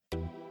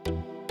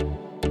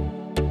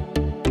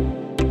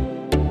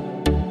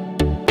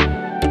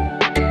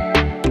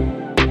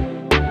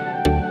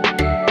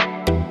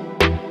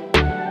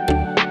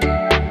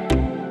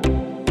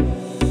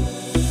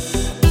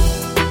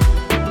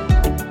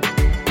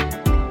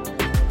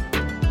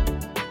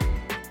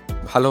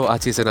Hello,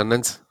 Achis and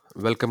Anands.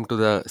 Welcome to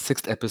the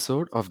sixth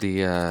episode of the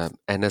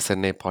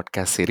NSNA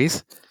podcast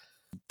series.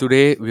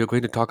 Today, we are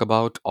going to talk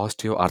about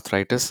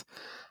osteoarthritis.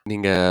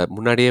 நீங்க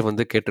முன்னாடியே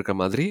வந்து கேட்டிருக்க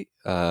மாதிரி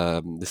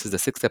this is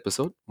the sixth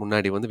episode.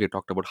 முன்னாடி வந்து we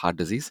talked about heart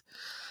disease.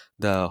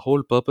 The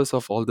whole purpose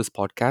of all this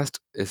podcast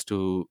is to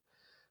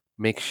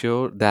make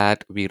sure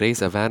that we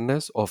raise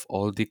awareness of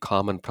all the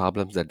common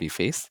problems that we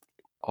face.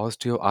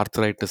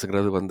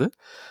 ஆஸ்டியோஆர்த்ரைட்டிஸ்ங்கிறது வந்து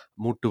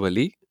மூட்டு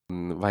வலி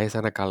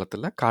வயசான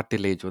காலத்தில்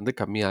cartilage வந்து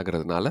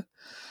கம்மியாகிறதுனால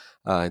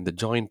இந்த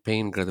joint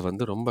பெயின்ங்கிறது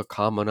வந்து ரொம்ப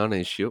காமனான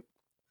இஷ்யூ.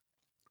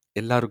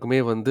 எல்லாருக்குமே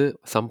வந்து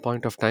some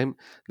point of time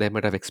they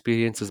might have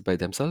experiences by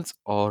themselves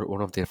or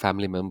one of their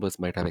family members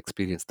might have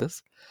experienced this.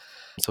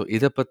 So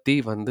இதை பற்றி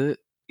வந்து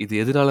இது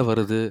எதனால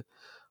வருது,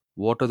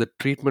 what are the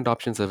treatment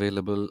options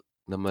available,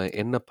 நம்ம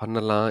என்ன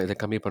பண்ணலாம் இதை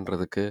கம்மி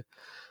பண்ணுறதுக்கு,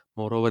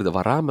 மோரோவர் இது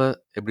வராமல்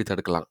எப்படி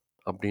தடுக்கலாம்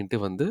அப்படின்ட்டு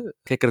வந்து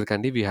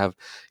கேட்குறதுக்காண்டி we have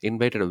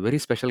invited a very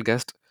special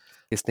guest.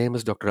 His name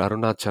is doctor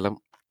Arunachalam.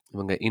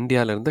 இவங்க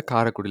இந்தியாவிலேருந்து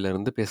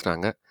காரைக்குடியிலேருந்து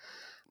பேசுகிறாங்க.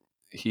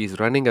 He is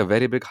running a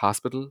very big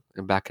hospital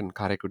back in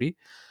Karaikudi.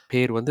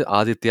 பேர் வந்து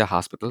Aditya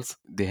hospitals.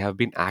 They have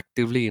been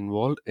actively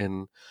involve in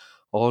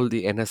all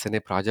the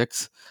NSNA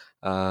projects.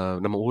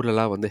 நம்ம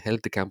ஊர்லலாம் வந்து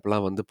health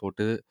கேம்ப்லாம் வந்து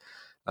போட்டு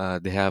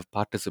they have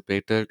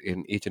participated in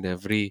each and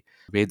every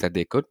way that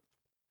they could.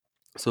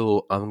 So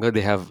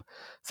they have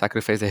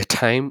sacrificed their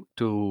time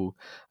to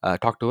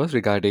talk to us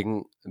regarding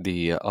the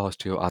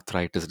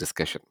osteoarthritis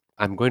discussion.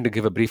 I'm going to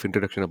give a brief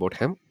introduction about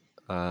him.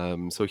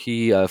 So he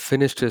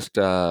finished his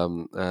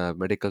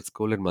medical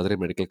school in Madurai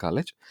Medical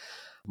College.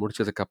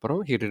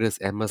 முடிச்சதுக்கப்புறம் he did his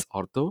MS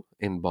Ortho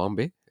in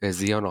Bombay,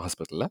 Zion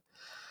Hospital.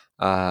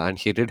 And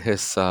he did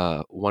his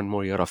one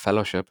more year of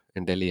fellowship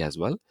in Delhi as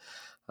well.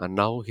 And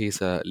now he's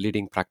a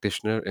leading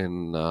practitioner in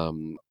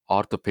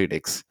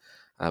orthopedics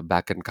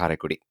back in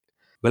Karaikudi.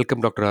 Welcome,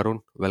 Dr. Arun.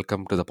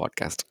 Welcome to the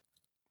podcast.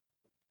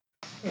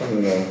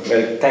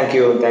 Well, thank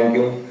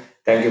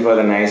you for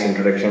the nice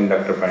introduction,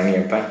 Dr.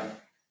 Praniyappan.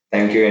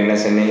 Thank you,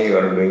 NSNA. You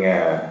are doing a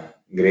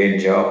great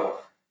job.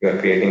 You are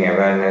creating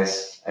awareness.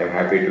 I'm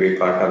happy to be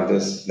part of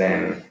this.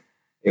 Then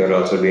you are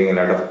also doing a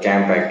lot of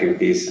camp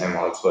activities. I'm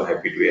also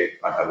happy to be a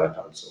part of that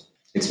also.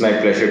 It's my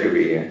pleasure to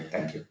be here.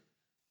 Thank you.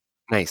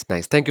 Nice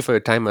nice. Thank you for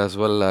your time as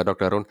well,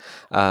 doctor Arun.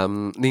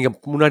 நீங்கள்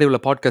முன்னாடி உள்ள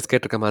podcast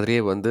கேட்டிருக்க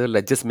மாதிரியே வந்து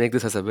let just make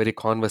this as a very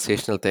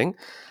conversational thing.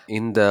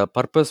 இந்த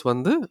purpose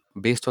வந்து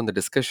based on the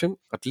discussion,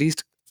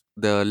 at least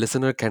the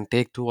listener can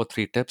take 2 or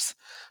 3 tips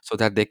so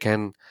that they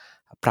can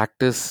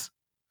practice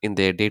in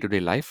their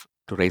day-to-day life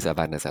to raise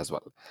awareness as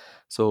well.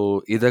 So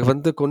இதை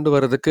வந்து கொண்டு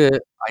வரதுக்கு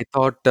I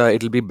thought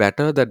it'll be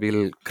better that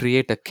we'll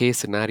create a case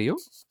scenario.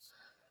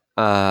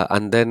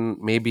 And then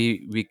maybe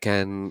we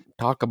can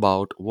talk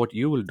about what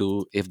you will do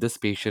if this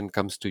patient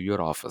comes to your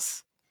office.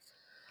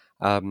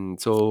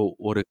 So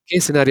ஒரு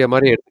case scenario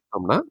மாதிரி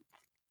எடுத்துக்கிட்டோம்னா,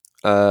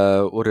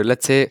 ஒரு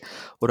let's say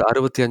ஒரு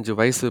 65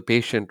 வயசு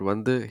patient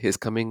வந்து he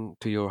is coming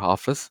to your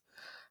office.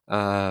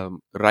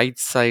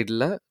 Right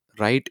சைடில்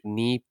right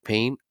knee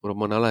pain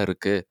ரொம்ப நாளாக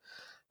இருக்கு.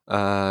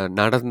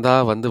 நடந்தா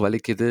வந்து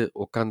வலிக்குது,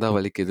 உட்காந்தா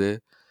வலிக்குது.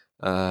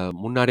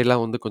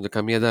 முன்னாடிலாம் வந்து கொஞ்சம்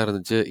கம்மியாக தான்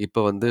இருந்துச்சு. இப்போ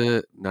வந்து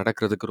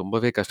நடக்கிறதுக்கு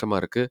ரொம்பவே கஷ்டமா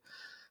இருக்கு.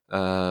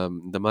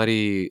 இந்த மாரி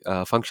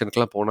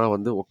ஃபங்ஷனுக்குலாம் போனா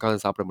வந்து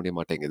உட்காந்து சாப்பிட முடிய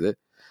மாட்டேங்குது.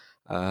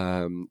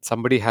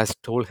 somebody has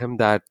told him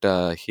that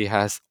he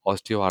has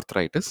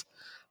osteoarthritis.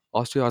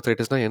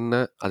 ஆஸ்டியோஆர்த்ரைட்டிஸ்னா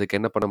என்ன? அதுக்கு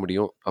என்ன பண்ண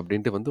முடியும்?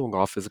 அப்படின்ட்டு வந்து உங்க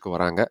ஆஃபீஸுக்கு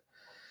வராங்க.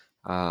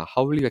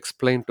 How will you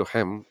explain to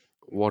him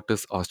what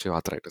is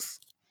osteoarthritis?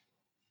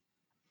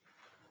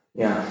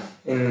 Yeah,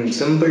 in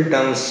simple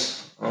terms,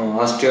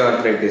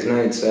 osteoarthritis, no,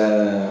 it's a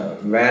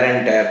wear and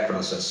tear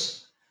process.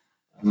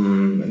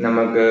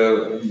 நமக்கு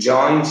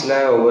ஜாயின்ஸில்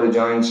ஒவ்வொரு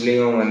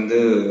ஜாயின்ஸ்லேயும் வந்து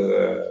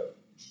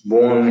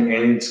போன்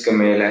எண்ட்ஸ்க்கு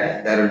மேலே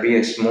there will be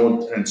a smooth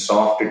and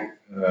soft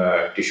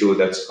tissue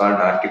that's called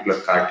articular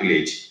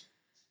cartilage.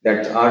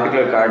 That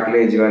articular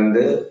cartilage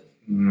வந்து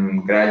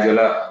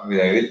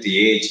கிராஜுவலாக with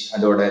age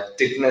அதோட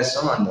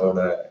திக்னஸும் அதோட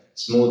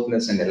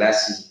smoothness and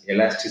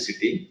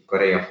elasticity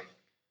குறையும்.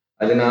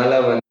 அதனால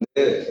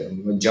வந்து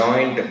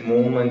ஜாயிண்ட்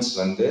மூவ்மெண்ட்ஸ்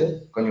வந்து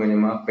கொஞ்சம்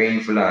கொஞ்சமாக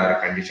பெயின்ஃபுல்லாக ஆகிற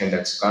கண்டிஷன்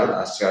தட்ஸ் கால்ட்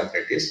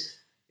ஆஸ்டியோஆர்த்ரைட்டிஸ்.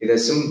 இதை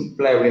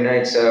சிம்பிளாக எப்படின்னா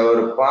இட்ஸ்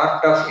ஒரு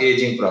பார்ட் ஆஃப்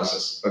ஏஜிங்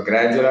ப்ராசஸ். இப்போ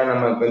கிராஜுவலாக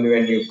நமக்கு வந்து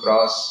வென் யூ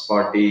கிராஸ்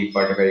 40,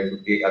 45,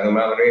 50 அது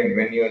மாதிரி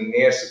வென் யூ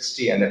நியர்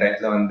 60 அந்த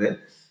டயத்தில் வந்து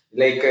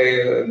லைக்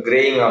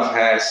கிரேயிங் ஆஃப்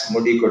ஹேர்ஸ்,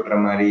 முடி கொட்டுற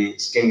மாதிரி,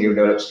 skin you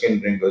develop skin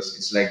wrinkles,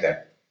 it's like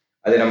that.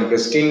 அது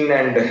நமக்கு ஸ்கின்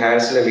அண்ட்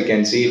ஹேர்ஸில் we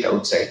can see it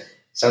outside.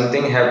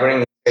 Something happening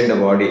inside the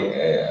body,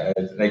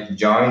 like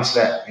jointsல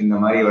இந்த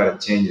மாதிரி வர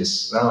சேஞ்சஸ்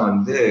தான்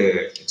வந்து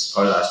it's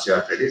called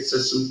osteoarthritis. It's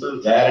a simple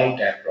wear and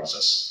tear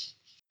process.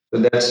 So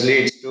that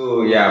leads to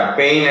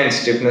pain and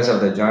stiffness of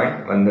the joint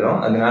வந்துடும்.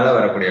 அதனால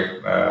வரக்கூடிய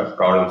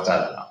problems தான்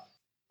அதெல்லாம்.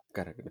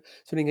 கரெக்ட்.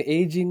 ஸோ நீங்கள்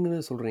ஏஜிங்னு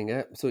சொல்கிறீங்க.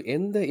 ஸோ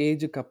எந்த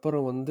ஏஜுக்கு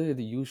அப்புறம் வந்து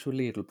இது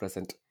யூஸ்வலி இட் வில்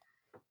ப்ரெசென்ட்?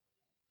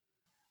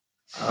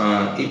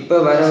 இப்போ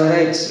வர வர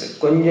இட்ஸ்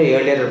கொஞ்சம்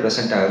ஏர்லியர்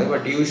ப்ரெசென்ட் ஆகுது.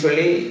 பட்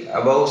யூஸ்வலி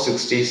அபவ்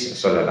 60s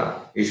சொல்லலாம்.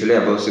 Usually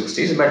above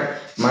 60s. But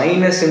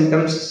minor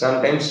symptoms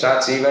sometimes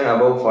starts even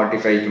above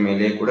 45க்கு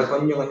மேலே கூட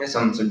கொஞ்சம் கொஞ்சம்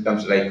some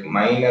symptoms like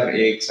minor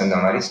aches அந்த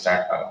மாதிரி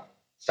ஸ்டார்ட் ஆகும்.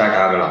 ஸ்டார்ட்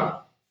ஆகலாம்.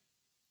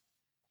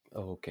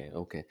 Okay,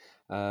 okay.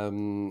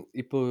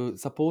 இப்போ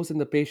சப்போஸ்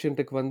இந்த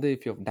பேஷண்ட்டுக்கு வந்து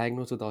if you have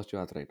diagnosed with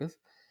osteoarthritis,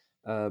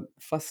 uh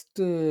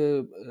first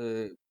uh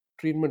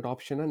treatment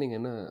ஆப்ஷனா நீங்க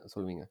என்ன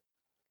சொல்வீங்க?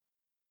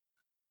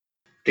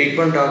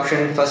 ட்ரீட்மெண்ட்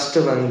ஆப்ஷன் ஃபர்ஸ்ட்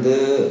வந்து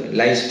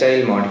life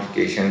style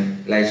modification,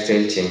 life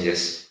style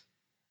changes.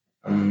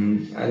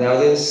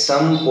 அதாவது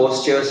சம்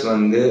போஸ்டர்ஸ்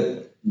வந்து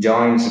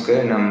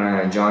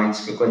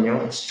ஜாயின்ஸ்க்கு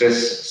கொஞ்சம்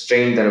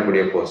ஸ்ட்ரெயின்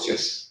தரக்கூடிய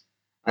போஸ்டர்ஸ்.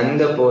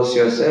 அந்த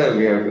போஸ்டர்ஸை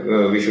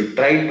we should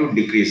try to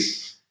decrease.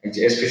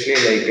 Especially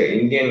like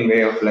Indian way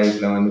of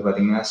லைஃப்ல வந்து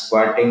பார்த்தீங்கன்னா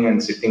squatting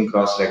and sitting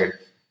cross legged.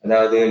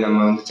 அதாவது நம்ம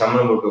வந்து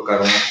சம்மணம் போட்டு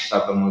உட்காருவோம்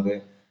சாப்பிடும் போது.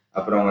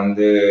 அப்புறம்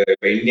வந்து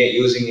இப்போ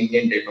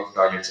இந்தியன் டைப் ஆஃப்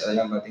டாய்லெட்ஸ்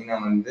அதெல்லாம் பார்த்தீங்கன்னா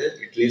வந்து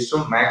it leads to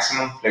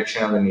maximum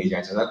flexion of the knee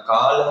joints. அதாவது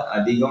காலை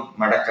அதிகம்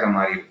மடக்கிற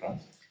மாதிரி இருக்கும்.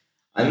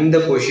 அந்த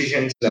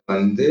பொசிஷன்ஸ்ல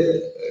வந்து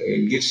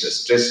gives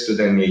stress to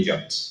the knee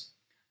joints.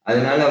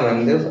 அதனால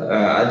வந்து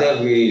அதை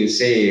we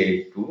say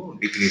to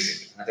decrease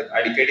it. அது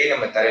அடிக்கடி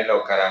நம்ம தரையில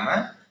உட்காராம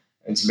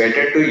it's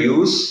better to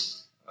use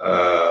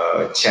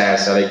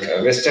chairs like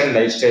western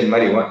lifestyle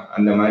மாதிரி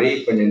அந்த மாதிரி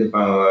கொஞ்சம் இது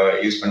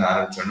யூஸ் பண்ண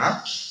ஆரம்பிச்சோம்னா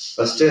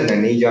ஃபர்ஸ்ட் இந்த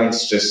நீ ஜாயின்ட்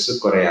ஸ்ட்ரெஸ்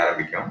குறைய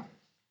ஆரம்பிக்கும்.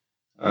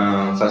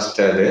 ஃபர்ஸ்ட்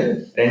அது.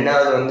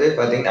 ரெண்டாவது வந்து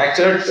பார்த்தீங்கன்னா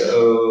ஆக்சுவலாக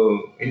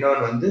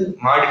இன்னொன்று வந்து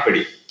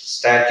மாடிப்படி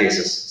stair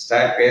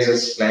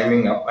cases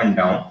climbing up and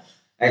down.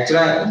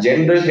 ஆக்சுவலாக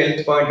ஜென்ரல்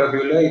ஹெல்த் பாயிண்ட் ஆஃப்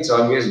வியூவில் it's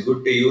always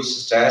good to use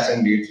stairs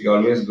and it's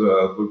always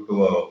good to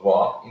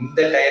walk. இந்த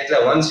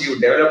டயத்தில் once you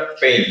develop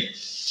pain,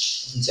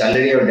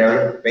 already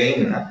develop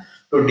பெயின்னா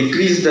டு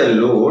டிக்ரீஸ் த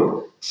லோட்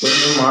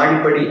கொஞ்சம்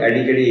மாடிப்படி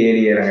அடிக்கடி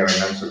ஏறி இறங்க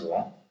வேண்டாம்னு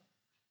சொல்லுவோம்.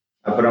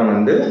 அப்புறம்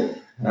வந்து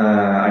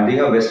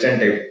அதிகம்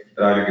வெஸ்டர்ன் டைப்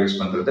டாய்லெட் யூஸ்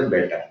பண்ணுறது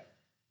பெட்டர்.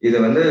 இது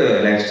வந்து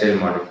லைஃப் ஸ்டைல்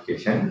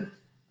மாடிஃபிகேஷன்.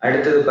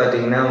 அடுத்தது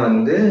பார்த்தீங்கன்னா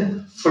வந்து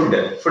ஃபுட்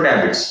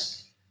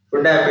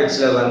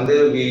ஹேபிட்ஸில் வந்து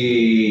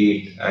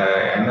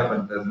என்ன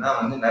பண்ணுறதுன்னா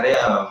வந்து நிறைய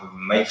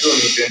மைக்ரோ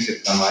நியூட்ரியன்ஸ்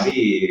இருக்கிற மாதிரி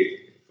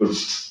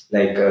foods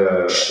like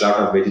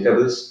lot of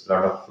vegetables,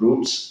 lot of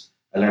fruits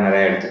அதெல்லாம்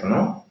நிறையா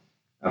எடுத்துக்கணும்.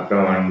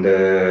 அப்புறம் வந்து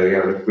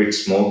குவிட்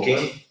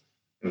ஸ்மோக்கிங்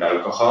அண்ட்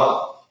ஆல்கஹால்.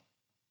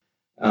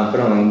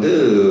 அப்புறம் வந்து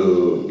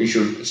we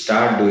should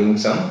start doing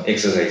some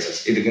exercises.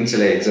 இதுக்குன்னு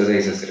சில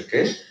எக்ஸசைசஸ்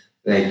இருக்கு.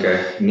 லைக்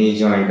நீ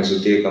ஜாயிண்ட்டை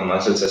சுற்றி இருக்க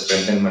மசில்ஸை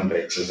ஸ்ட்ரென்தன் பண்ணுற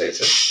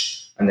எக்ஸசைசஸ்.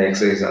 அந்த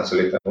எக்ஸசைஸ் நான்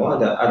சொல்லி தருவோம்.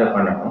 அதை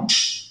பண்ணணும்.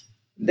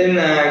 தென்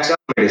எக்ஸ்ட்ரா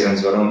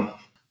மெடிசன்ஸ் வரும்.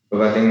 இப்போ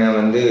பார்த்தீங்கன்னா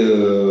வந்து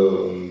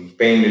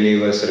பெயின்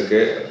ரிலீவர்ஸ்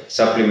இருக்கு,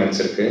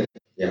 சப்ளிமெண்ட்ஸ் இருக்கு.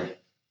 யா.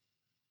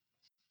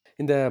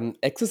 இந்த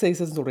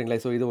எக்ஸர்சைஸஸ்ன்னு சொல்றீங்களே,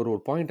 ஸோ இது ஒரு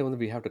பாயிண்ட்ட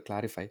வந்து வி ஹேவ் டு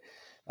கிளாரிஃபை.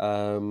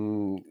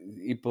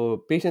 இப்போ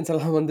பேஷண்ட்ஸ்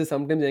எல்லாம் வந்து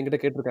சம்டைம்ஸ் என்கிட்ட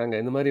கேட்டுருக்காங்க.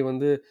 இந்த மாரி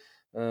வந்து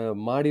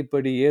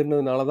மாடிப்படி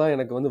ஏறுனதுனால தான்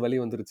எனக்கு வந்து வலி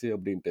வந்துருச்சு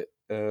அப்டின்ட்டு.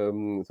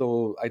 ஸோ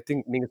ஐ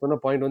திங்க் நீங்க சொன்ன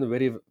பாயிண்ட் வந்து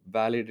very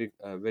valid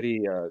very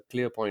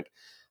clear point.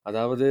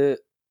 அதாவது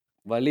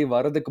வலி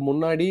வரதுக்கு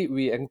முன்னாடி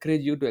we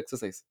encourage you to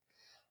exercise.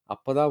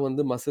 அப்பதான்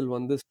வந்து மசில்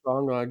வந்து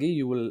ஸ்ட்ராங் ஆகி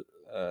you will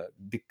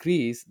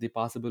decrease the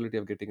possibility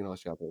of getting an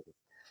osteoarthritis.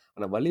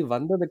 ஆனா வலி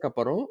வந்ததுக்கு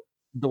அப்புறம்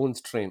டோன்ட்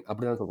ஸ்ட்ரெயின்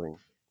அப்படிதான் சொல்றீங்க.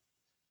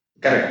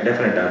 கரெக்ட்.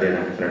 டெஃபினட்டா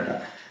அதேதான் டெஃபினட்டா.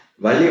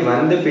 வலி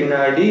வந்த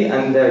பின்னாடி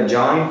அந்த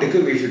ஜாயிண்ட்டுக்கு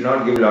we should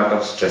not give lot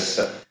of stress.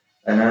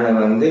 அதனால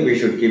வந்து we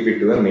should keep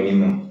it to a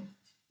minimum.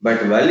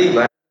 But வலி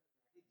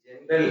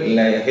ஜென்ரல்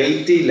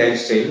ஹெல்த்தி லைஃப்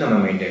ஸ்டைல் நம்ம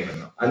மெயின்டைன்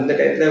பண்ணணும். அந்த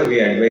டயத்தில் we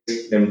advise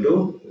them to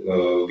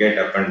get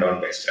up and down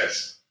by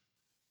stairs.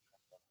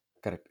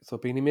 Correct. So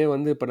இப்போ இனிமே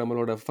வந்து இப்போ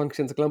நம்மளோட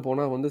ஃபங்க்ஷன்ஸ்க்குலாம்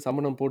போனா வந்து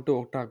சமணம் போட்டு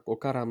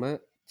உட்காராம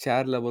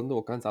சேர்ல வந்து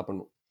உட்காந்து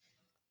சாப்பிடணும்.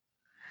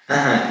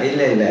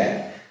 இல்லை இல்லை,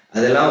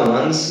 அதெல்லாம்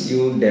once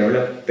you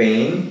develop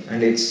pain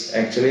and it's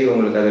actually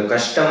உங்களுக்கு அது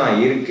கஷ்டமா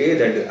இருக்கு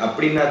தட்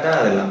அப்படின்னா தான்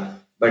அதெல்லாம்.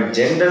 பட்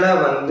ஜென்ரலா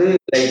வந்து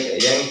like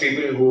young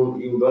people who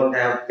you don't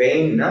have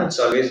பெயின்னா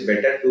it's always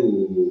better to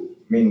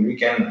mean we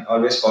can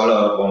always follow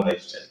our own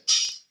lifestyle.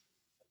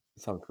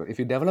 Sounds good. If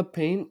you develop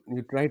pain,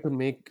 you try to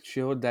make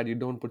sure that you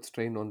don't put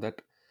strain on that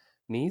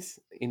knees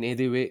in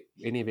any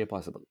way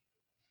possible.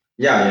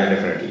 Yeah yeah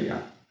definitely yeah.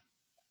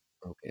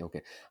 Okay, okay.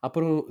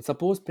 அப்புறம்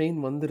suppose pain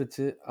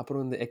வந்துருச்சு.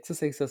 அப்புறம் இந்த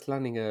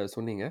எக்ஸர்சைஸஸ்லாம் நீங்க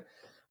சொன்னீங்க.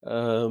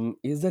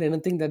 Is there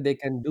anything that they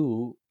can do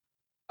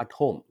at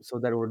home? So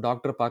that ஒரு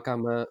டாக்டர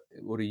பார்க்காம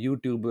ஒரு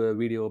YouTube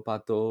வீடியோ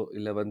பார்த்தோ,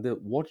 இல்ல வந்து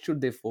what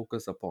should they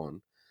focus upon?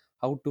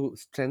 How to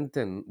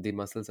strengthen the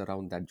muscles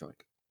around that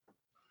joint?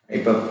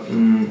 இப்போ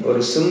ஒரு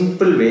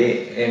சிம்பிள் வே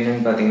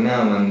என்னன்னு பார்த்தீங்கன்னா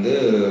வந்து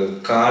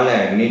காலை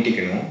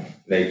நீட்டிக்கணும்.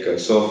 லைக்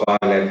சோஃபா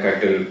இல்லை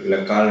கட்டில் இல்லை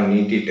காலை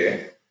நீட்டிட்டு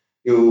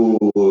you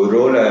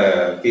role a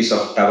piece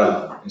of towel,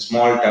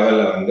 small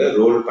டவலை வந்து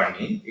ரோல்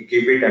பண்ணி you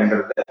keep it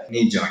under the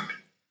knee joint.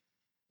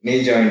 நீ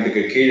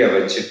ஜாயிண்ட்டுக்கு கீழே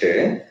வச்சுட்டு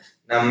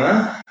நம்ம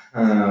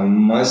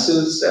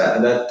மசில்ஸ்,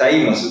 அதாவது தை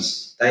மசில்ஸ்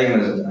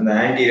அந்த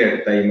ஆன்டீரியர்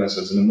தை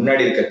மசில்ஸ், இந்த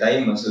முன்னாடி இருக்க தை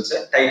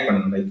மசில்ஸை டைட்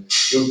பண்ணணும். Like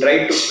you try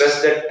to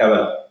press that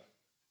towel.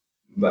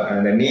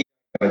 அந்த நீ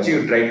வச்சு you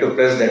try to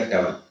press that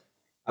towel.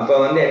 அப்போ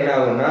வந்து என்ன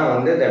ஆகும்னா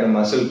வந்து தட்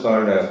மசில்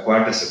கால்டு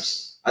குவாட்ரிசெப்ஸ்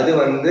அது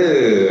வந்து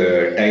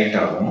டைட்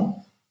ஆகும்.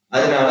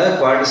 அதனால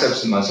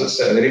குவாட்ரிசெப்ஸ் மசில்ஸ்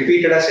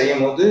ரிப்பீட்டடா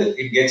செய்யும் போது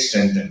இட் கெட்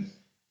ஸ்ட்ரென்தன்.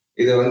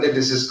 இது வந்து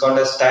this is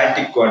called a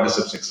static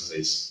quadriceps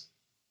exercise.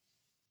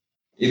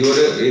 இது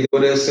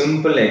ஒரு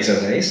சிம்பிள்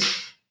எக்ஸசைஸ்.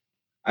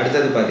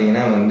 அடுத்தது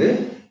பார்த்தீங்கன்னா வந்து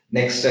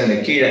நெக்ஸ்ட் அந்த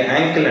கீழே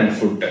ankle and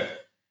foot.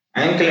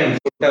 Ankle and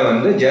ஃபுட்டை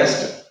வந்து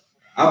just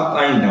up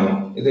and down.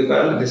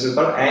 This is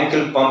call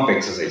ankle pump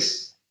exercise.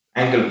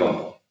 Ankle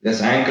pump.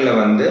 Just angle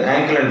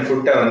and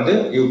ஃபுட்டை வந்து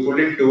you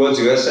pull it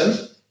towards your self,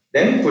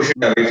 then push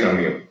it away from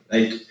you,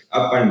 like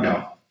up and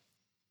down.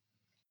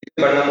 இது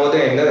பண்ணும்போது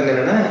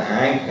என்னன்னா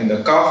இந்த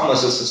calf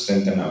muscles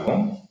strengthen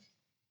ஆகும்.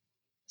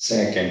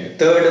 Second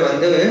third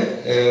வந்து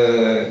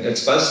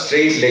it's call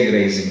straight leg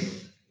raising.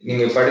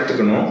 நீங்க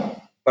படுத்துக்கணும்.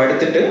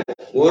 படுத்துட்டு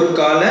ஒரு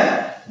காலை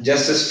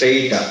ஜஸ்ட்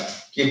ஸ்ட்ரெயிட்டா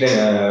கீப்,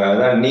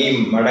 அதான் நீ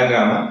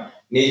மடங்காம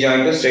நீ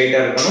ஜாயிண்ட்டும்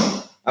ஸ்ட்ரெயிட்டா இருக்கணும்.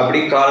 அப்படி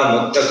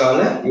மொத்த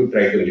காலை யூ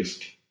ட்ரை டு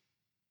லிஃப்ட்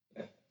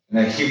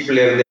ஹிப்ல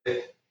இருந்து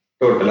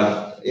டோட்டலா.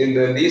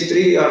 These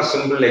three are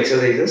simple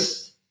exercises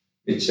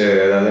which,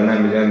 அதாவது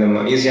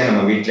நம்ம ஈஸியா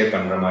நம்ம வீட்டிலே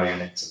பண்ற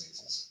மாதிரியான exercises.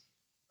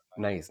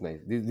 Nice,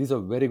 nice. These are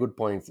very good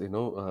points,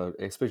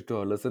 especially to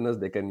our listeners,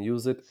 they can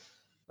use it.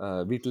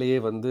 வீட்டிலேயே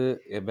வந்து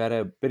வேற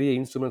பெரிய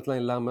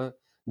இன்ஸ்ட்ருமெண்ட்ஸ்லாம் இல்லாம,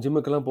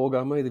 ஜிம்முக்கெல்லாம்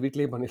போகாம இது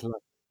வீட்டிலேயே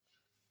பண்ணிடலாம்.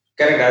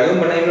 கரெக்ட்.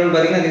 அதுவும் பண்ண இன்னொன்னு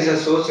பார்த்தீங்கன்னா, திஸ்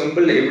ஆர் சோ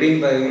சிம்பிள்.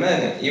 எப்படின்னு பார்த்தீங்கன்னா,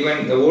 even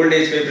the old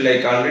age people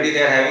like already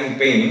they are having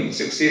pain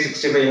 60,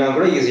 65லாம்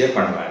கூட ஈஸியா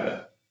பண்ணலாம் இத.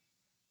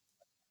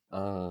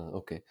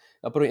 ஓகே.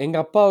 அப்புறம் எங்க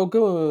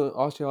அப்பாவுக்கும்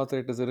ஆஸ்டியோ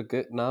ஆர்த்ரைட்டிஸ் இருக்கு.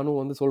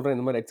 நானும் வந்து சொல்றேன்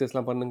இந்த மாரி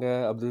எக்சர்சைஸ்லாம் பண்ணுங்க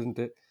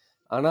அப்படின்ட்டு.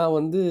 ஆனா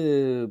வந்து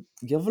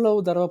எவ்வளவு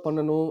தடவ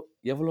பண்ணணும்?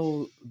 எவ்வளவு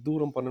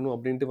தூரம் பண்ணணும்?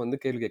 அப்படின்ட்டு வந்து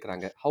கேள்வி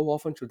கேட்கறாங்க. How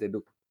often should they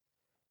do?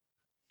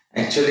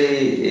 Actually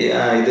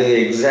இது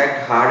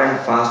exact hard and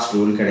fast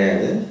rule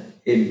கிடையாது.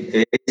 It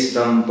varies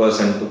from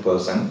person to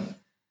person.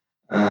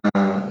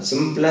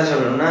 சிம்பிளா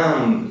சொல்லணும்னா,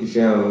 if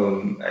you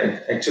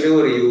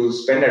actually you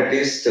spend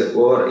at least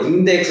over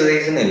இந்த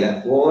எக்ஸசைஸ்னு இல்லை,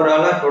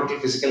 ஓவராலா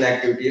டோட்டல் பிசிக்கல்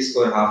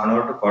ஆக்டிவிட்டிஸ்க்கு ஒரு half an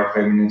hour to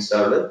 45 minutes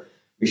ஆவது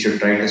we should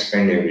try to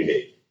spend every day.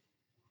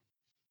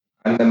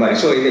 அந்த மாதிரி.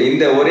 ஸோ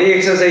இந்த ஒரே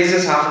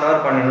எக்ஸசைசஸ் ஹாஃப் அன்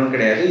அவர் பண்ணணும்னு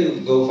கிடையாது. You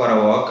go for a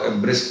walk,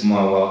 brisk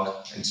walk.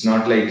 It's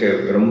not like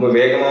ரொம்ப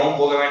வேகமாகவும்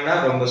போக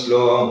வேண்டாம், ரொம்ப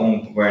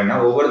ஸ்லோவாகவும் போக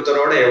வேண்டாம்.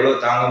 ஒவ்வொருத்தரோட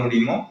எவ்வளவு தாங்க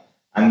முடியுமோ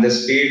அந்த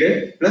ஸ்பீடு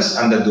பிளஸ்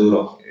அந்த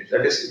தூரம்.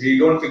 That is we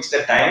don't fix the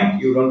time,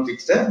 you don't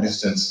fix the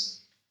distance.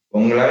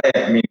 உங்களால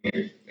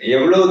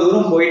எவ்வளவு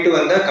தூரம் போயிட்டு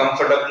வந்தா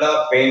கம்ஃபர்டபுளா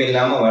பெயின்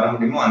இல்லாம வர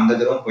முடியுமோ அந்த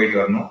தூரம் போயிட்டு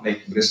வரணும்.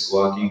 லைக் பிரிஸ்க்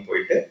வாக்கிங்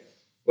போயிட்டு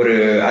ஒரு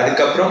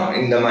அதுக்கப்புறம்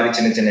இந்த மாதிரி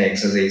சின்ன சின்ன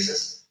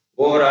எக்ஸசைசஸ்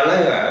ஓவராலா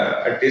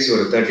அட்லீஸ்ட்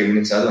ஒரு 30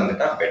 மினிட்ஸ் ஆவது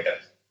வந்துட்டா better.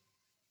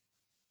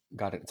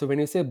 Got it. So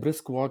when you say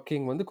brisk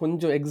walking வந்து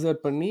கொஞ்சம்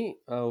எக்ஸர்ட் பண்ணி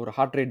ஒரு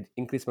ஹார்ட் ரேட்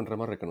இன்க்ரீஸ் பண்ற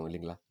மாரி இருக்கணும்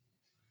இல்லைங்களா?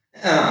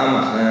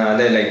 ஆமா.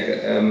 அதே லைக்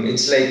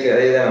இட்ஸ் லைக்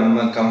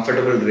நம்ம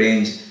comfortable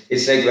range.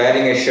 It's like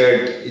wearing a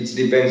shirt. It's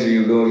depends,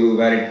 you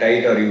where it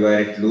tight are you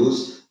where it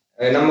loose.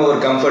 நம்ம ஒரு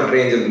கம்ஃபர்ட்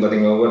ரேஞ்ச் இருக்கும்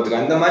பாத்தீங்களா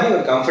ஒவ்வொருத்தருக்கு, அந்த மாதிரி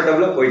ஒரு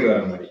கம்ஃபர்டபுளா போயிட்டு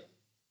வர மாதிரி.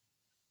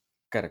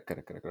 Correct,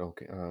 correct, correct.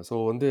 Okay. So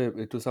வந்து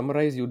to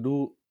summarize, you do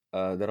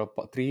there are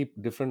three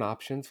different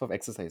options for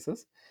exercises,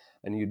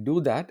 and you do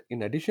that. In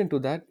addition to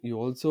that, you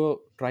also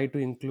try to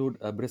include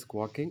a brisk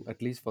walking at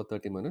least for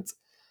 30 minutes.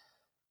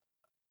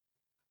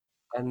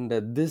 And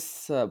this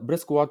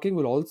brisk walking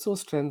will also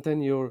strengthen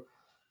your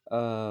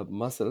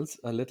muscles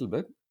a little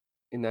bit.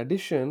 In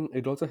addition,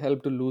 it also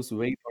help to lose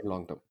weight on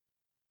long term.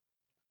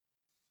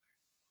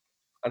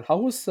 And how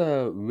is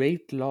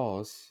weight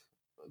loss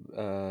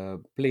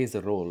plays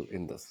a role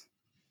in this?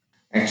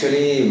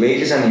 Actually,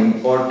 weight is an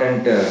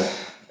important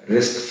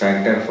risk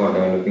factor for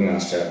developing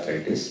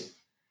osteoarthritis.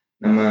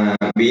 நம்ம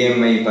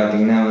BMI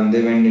பார்த்தீங்கன்னா வந்து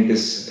when it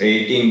is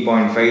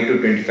 18.5 to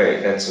 25,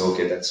 that's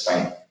okay, that's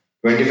fine.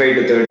 25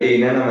 to 30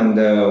 நம்ம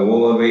இந்த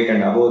over weight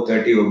and above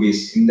 30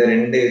 obese, இந்த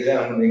ரெண்டு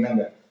இதில் வந்து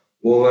நம்ம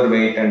ஓவர்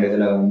வெயிட் அண்ட்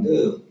இதில் வந்து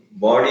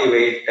பாடி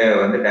வெயிட்டை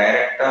வந்து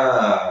டைரக்டா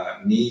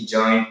நீ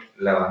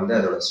ஜாயிண்ட்ல வந்து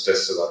அதோட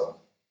ஸ்ட்ரெஸ் வரும்.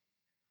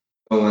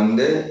 ஸோ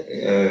வந்து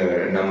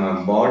நம்ம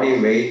பாடி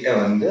வெயிட்டை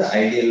வந்து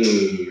ஐடியல்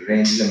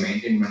ரேஞ்சில்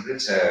மெயின்டைன் பண்ணுறது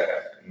it's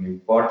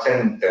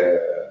important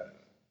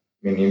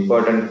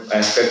important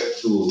aspect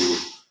to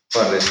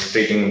for this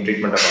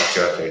treatment of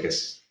osteoarthritis.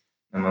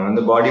 நம்ம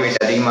வந்து பாடி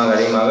வெயிட் அதிகமாக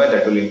அதிகமாக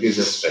that will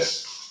increase the stress.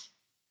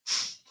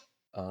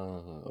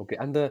 Okay.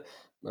 And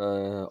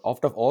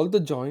out of all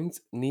the joints,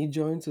 knee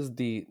joints is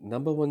the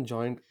number one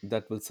joint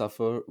that will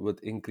suffer with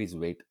increased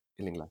weight.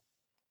 இல்லைங்களா?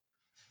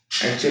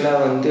 ஆக்சுவலா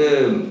வந்து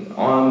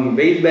on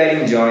weight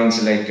bearing joints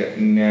like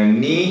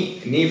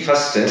knee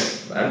first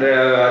and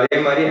அதே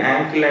மாதிரி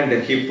ankle and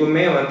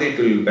ஹிப்புமே வந்து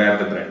it will bear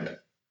the brunt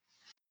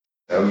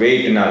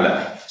வெயிட்னால.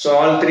 So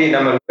all three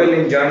நம்ம lower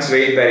limb joints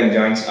weight bearing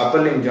joints,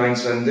 upper limb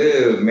joints வந்து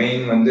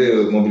மெயின் வந்து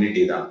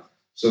மொபிலிட்டி தான்.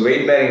 ஸோ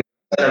வெயிட் பேரிங்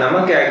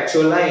நமக்கு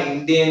ஆக்சுவலா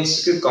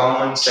இந்தியன்ஸ்க்கு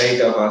common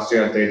site of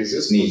osteoarthritis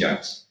is knee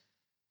joints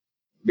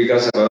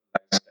because of our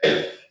lifestyle.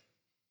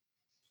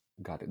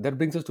 Got it. That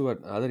brings us to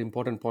another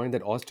important point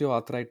that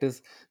osteoarthritis,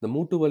 the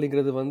மூட்டு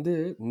வலிங்கிறது வந்து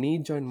knee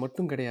joint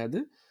மட்டும் கிடையாது.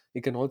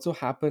 It can also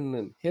happen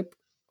in hip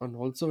and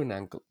also in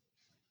ankle.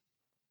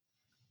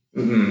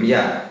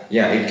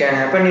 Yeah, it can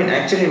happen in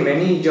actually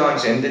many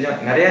joints.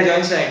 நிறைய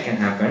joints it can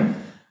happen.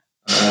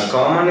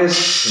 Common is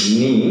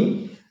knee.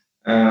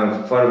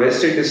 For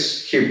west it is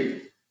hip.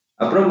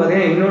 அப்புறம்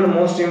பார்த்தீங்கன்னா இன்னொன்று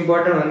most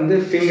important வந்து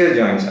finger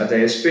joints, அது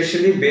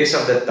especially base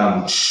of the தம்.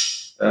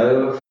 அதாவது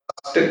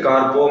first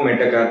carpo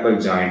metacarpal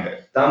joint,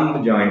 thumb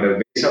joint. The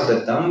base of the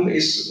thumb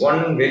is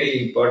one very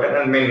important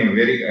and main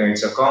very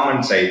it's a common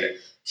site.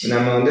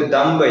 நம்ம வந்து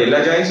தம்ப எல்லா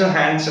ஜாயின்ஸும்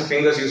hands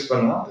fingers use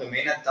பண்ணுவோம், அது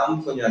மெயினாக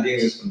thumb கொஞ்சம்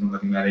அதிகம் யூஸ் பண்ணுறோம்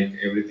பார்த்தீங்களா. லைக்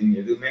எவ்ரி திங்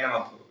எதுவுமே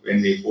நம்ம when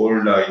we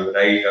hold you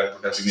write or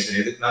put a signature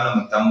எதுக்குனாலும்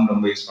நம்ம தம்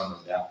ரொம்ப யூஸ்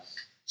பண்ணுவோம் இல்லையா.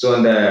 ஸோ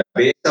அந்த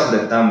base of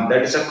the thumb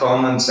that is a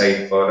common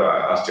site for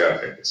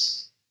osteoarthritis.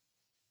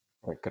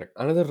 Correct.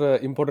 Another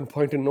important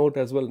point to note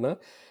as well-னா,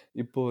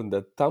 இப்போ இந்த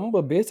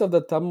பேஸ் ஆஃப்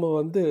த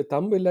வந்து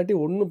இல்லாட்டி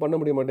ஒண்ணும் பண்ண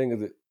முடிய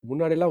மாட்டேங்குது.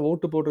 முன்னாடிலாம்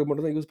ஓட்டு போடுறதுக்கு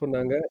மட்டும் தான் யூஸ்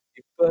பண்ணாங்க.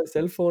 இப்ப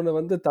செல்ஃபோன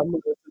வந்து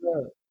வச்சு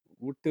தான்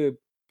விட்டு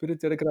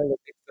பிரிச்சு எடுக்குறாங்க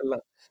டெக்ஸ்ட்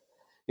எல்லாம்.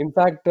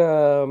 In fact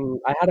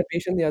I had a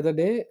patient the other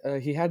day.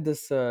 He had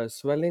this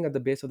swelling at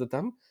the base of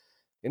the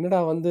என்னடா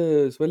வந்து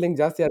ஸ்வெல்லிங்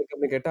ஜாஸ்தியா இருக்கு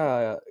அப்படின்னு கேட்டா,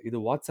 இது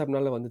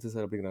WhatsAppனால வந்துச்சு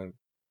சார் அப்படிங்கிறாங்க.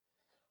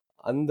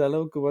 அந்த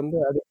அளவுக்கு வந்து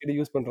அடிக்கடி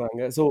யூஸ்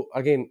பண்றாங்க. So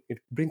again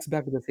it brings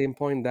back to the same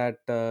point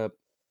that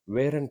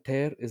wear and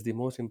tear is the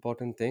most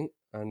important thing,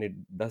 and it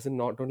doesn't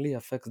not only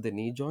affects the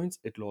knee joints,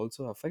 it will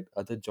also affect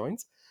other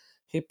joints,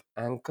 hip,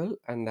 ankle,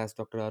 and as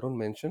Dr. Arun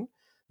mentioned,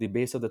 the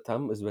base of the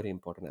thumb is very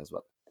important as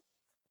well.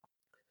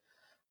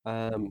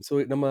 So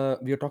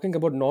we are talking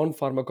about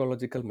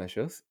non-pharmacological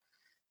measures.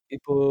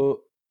 இப்போ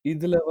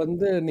இதுல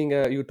வந்து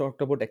you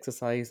talked about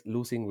exercise,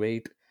 losing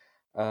weight.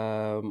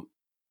 Um,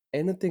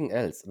 Anything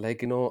else?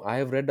 Like, I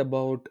have read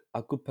about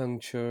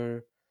acupuncture,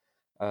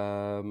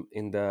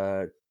 in the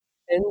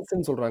TENS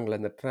ன்னு சொல்றாங்கல்ல,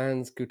 இந்த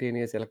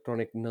transcutaneous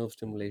electronic nerve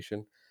stimulation.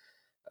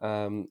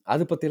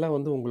 அது பத்திலாம்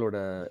வந்து உங்களோட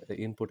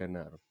இன்புட் என்ன?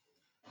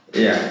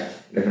 யா,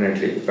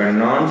 டெஃபினெட்லி. இப்போ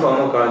நான்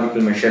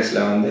ஃபார்மகாலஜிக்கல்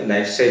மெஷர்ஸில் வந்து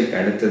லைஃப் ஸ்டைலுக்கு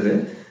அடுத்தது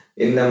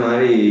இந்த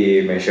மாதிரி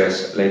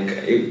measures like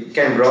it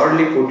can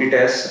broadly put it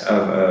as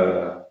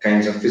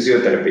kinds of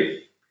physiotherapy.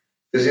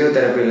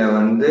 ஃபிசியோதெரப்பியில்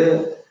வந்து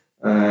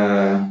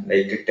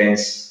லைக்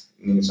டென்ஸ்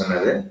நீங்கள்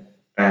சொன்னது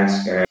ட்ரான்ஸ்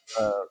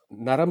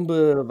நரம்பு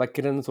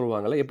வைக்கிறேன்னு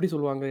சொல்லுவாங்கல்ல, எப்படி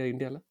சொல்லுவாங்க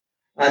இந்தியால?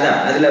 அதான்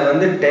அதில்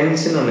வந்து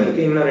டென்ஸ்ன்னு ஒன்று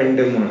இருக்குது, இன்னும்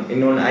 2 3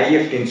 இன்னொன்று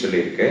ஐஎஃப்டின்னு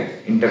சொல்லியிருக்கு,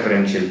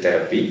 இன்டர்ஃபரன்ஷியல்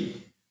தெரப்பி.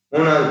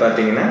 மூணாவது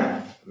பார்த்தீங்கன்னா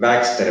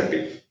வேக்ஸ் தெரப்பி.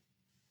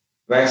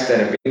 வேக்ஸ்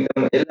தெரப்பி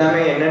இந்த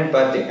எல்லாமே என்னன்னு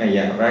பார்த்தீங்க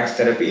ஐயா, வேக்ஸ்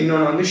தெரப்பி.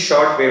 இன்னொன்று வந்து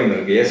ஷார்ட் வேவ்னு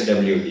இருக்கு,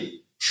 எஸ்டபிள்யூடி,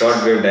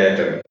 ஷார்ட் வேவ்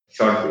டயட்டமி,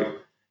 ஷார்ட் வேவ்.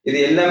 இது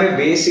எல்லாமே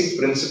பேசிக்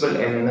பிரின்சிபல்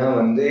என்னன்னா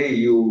வந்து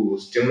you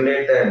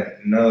stimulate the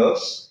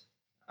nerves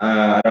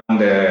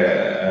around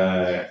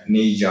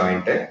நீ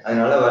ஜாயிண்ட்.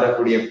 அதனால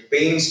வரக்கூடிய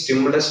பெயின்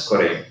ஸ்டிமுலஸ்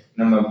குறையும்.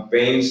 நம்ம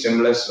பெயின்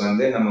ஸ்டிமுலஸ்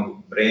வந்து நம்ம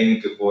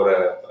பிரெயினுக்கு போற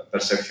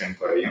பெர்செப்ஷன்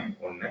குறையும்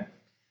ஒன்று.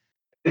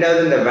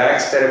 ரெண்டாவது இந்த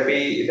வேக்ஸ் தெரப்பி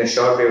இந்த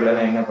ஷார்ட் வேவ்ல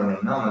என்ன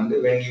பண்ணணும்னா வந்து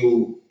when you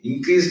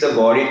increase the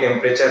body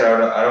temperature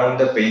around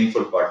the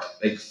painful part,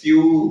 like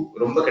few,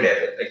 ரொம்ப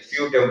கிடையாது, like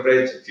few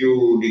temperature, few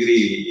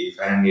degree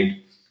Fahrenheit,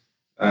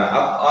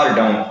 up or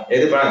down,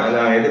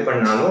 எது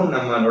பண்ணாலும்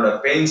நம்மளோட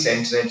பெயின்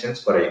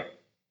சென்சேஷன்ஸ் குறையும்.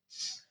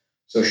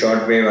 ஸோ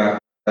ஷார்ட் வேவ்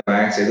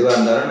வேக்ஸ் எதுவாக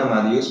இருந்தாலும் நம்ம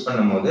அதை யூஸ்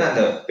பண்ணும்போது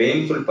அந்த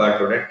பெயின்ஃபுல்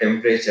பார்ட்டோட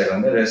டெம்பரேச்சர்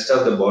வந்து ரெஸ்ட்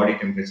ஆஃப் த பாடி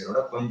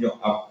டெம்பரேச்சரோட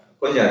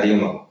கொஞ்சம்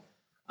அதிகமாகும்.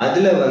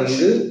 அதுல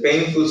வந்து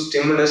பெயின்ஃபுல்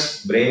ஸ்டிமுலஸ்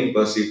பிரெயின்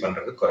பர்சீவ்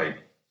பண்றது குறையும்.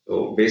 ஸோ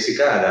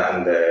பேசிக்கா அது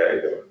அந்த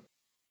இது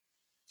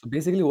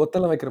பேசிக்கலி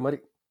ஒத்தலம் வைக்கிற மாதிரி.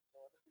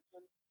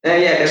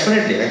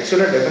 டெஃபினெட்லி,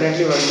 ஆக்சுவலா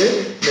டெஃபினெட்லி வந்து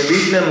இந்த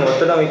வீட்டில் நம்ம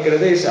ஒத்தடம்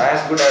வைக்கிறது is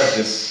as good as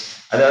this.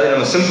 அதாவது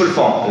நம்ம சிம்பிள்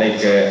ஃபார்ம்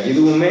லைக்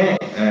இதுவுமே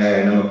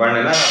நம்ம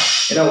பண்ணலாம்.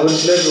 ஏன்னா ஒரு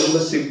சிலர் ரொம்ப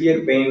சிவியர்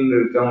பெயின்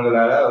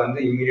இருக்கவங்களால வந்து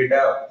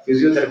இமீடியட்டா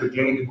பிசியோதெரபி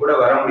கிளினிக்கு கூட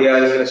வர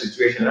முடியாதுங்கிற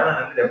சுச்சுவேஷன்ல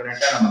வந்து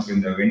டெஃபினட்டா நமக்கு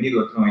இந்த வெந்நீர்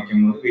ஒத்தடம்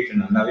வைக்கும் போது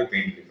வீட்டில் நல்லாவே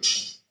பெயின் இருக்கும்.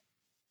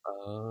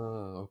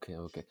 Okay,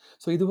 okay.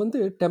 ஸோ இது வந்து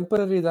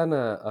டெம்பரரி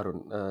தானே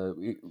Arun?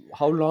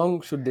 How long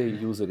should they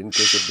use it in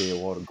case if they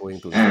are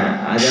going to?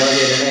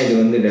 அதாவது என்னன்னா இது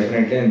வந்து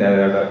டெஃபினெட்லி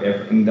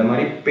இந்த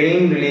மாதிரி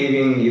பெயின்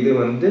ரிலீவிங் இது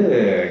வந்து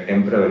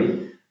டெம்பரரி.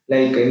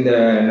 லைக் இந்த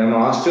நம்ம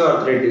ஆஸ்டியோ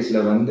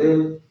ஆர்த்ரைட்டிஸ்ல வந்து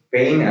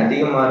பெயின்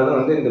அதிகமானது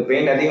வந்து இந்த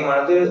பெயின்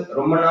அதிகமானது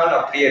ரொம்ப நாள்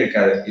அப்படியே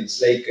இருக்காது. இட்ஸ்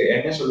லைக்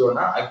என்ன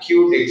சொல்லுவோம்னா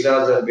acute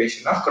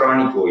எக்ஸாசர்பேஷன் of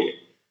chronic oil.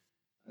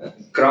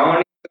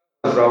 Chronic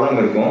problem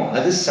இருக்கும்.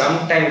 அது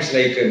சம்டைம்ஸ்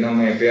லைக்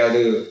நம்ம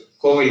எப்பயாவது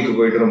கோவிலுக்கு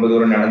போயிட்டு ரொம்ப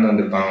தூரம் நடந்து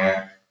வந்திருப்பாங்க,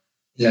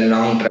 இல்லை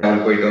லாங்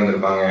டிராவல் போயிட்டு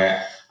வந்திருப்பாங்க.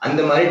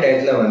 அந்த மாதிரி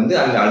டயத்துல வந்து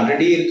அந்த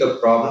ஆல்ரெடி இருக்க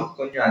ப்ராப்ளம்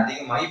கொஞ்சம்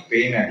அதிகமாகி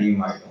பெயின்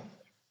அதிகமாகிடும்.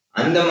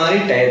 அந்த மாதிரி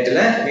டயத்துல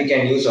we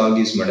can use all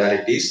these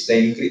modalities,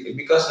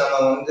 because நம்ம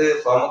வந்து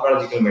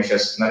ஃபார்மகாலஜிக்கல்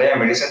மெஷர்ஸ் நிறைய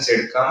மெடிசன்ஸ்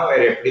எடுக்காம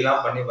வேற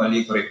எப்படிலாம் பண்ணி வலி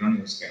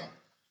குறைக்கணும்னு யோசிக்கணும்.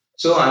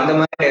 ஸோ அந்த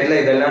மாதிரி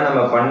டயத்துல இதெல்லாம்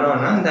நம்ம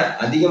பண்ணோம்னா இந்த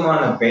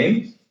அதிகமான பெயின்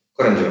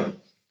குறைஞ்சிடும்.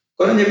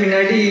 குறைஞ்ச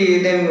பின்னாடி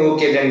then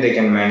okay, then they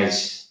can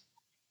manage.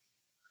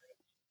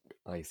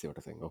 I see what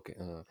you saying. Okay.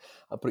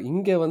 அப்புறம்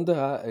இங்க வந்து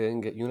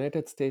இங்க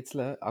யுனைடெட்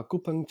ஸ்டேட்ஸ்ல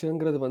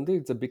அக்குபங்க்சர்ங்கிறது வந்து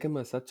it's become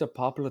such a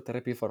popular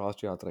therapy for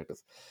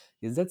osteoarthritis.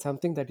 Is that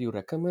something that you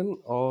recommend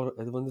R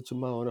இது வந்து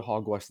சும்மா ஒரு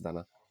ஹாக் வாஷ்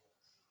தானா?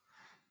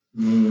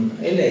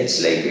 இல்லை, it's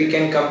like we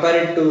can compare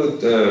it to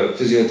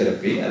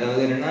physiotherapy.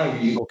 அதாவது என்னன்னா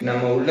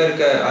நம்ம உள்ள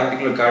இருக்க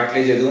ஆர்டிகுலர்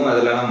கார்ட்லேஜ் எதுவும்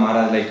அதெல்லாம்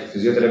மாறாது. லைக்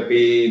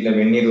ஃபிசியோதெரப்பி இந்த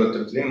வெந்நீர்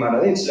ஒத்துறதுலையும்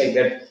மாறாது. It's like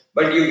that,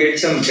 but you get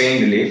some pain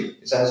relief.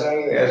 as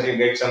long as you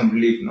get some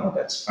relief, no,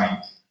 that's fine.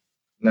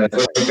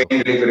 The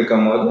pain relief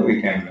இருக்கும் போது we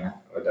can,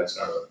 that's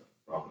not a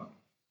problem.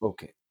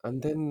 Okay. And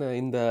then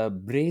இந்த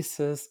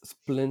braces,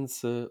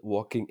 ஸ்ப்ளின்ட்ஸ்,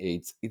 walking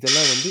aids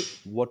இதெல்லாம் வந்து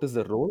what is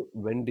the role?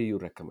 When do you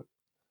recommend?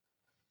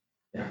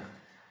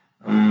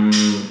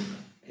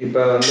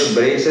 இப்போ வந்து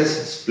braces,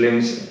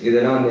 splints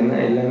இதெல்லாம் வந்து என்ன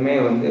எல்லாமே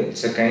வந்து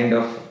it's a kind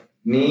of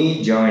knee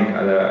joint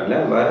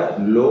அதில் வர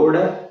லோட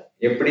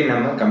எப்படி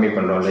நம்ம கம்மி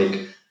பண்ணுறோம். லைக்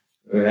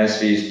ஆஸ்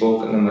வி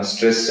ஸ்போக், நம்ம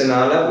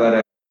ஸ்ட்ரெஸ்ஸுனால வர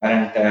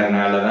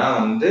கரண்ட்னால தான்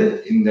வந்து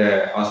இந்த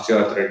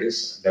ஆஸ்டியோஆர்த்ரைட்டிஸ்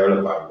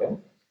டெவலப் ஆகுது.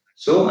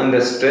 ஸோ அந்த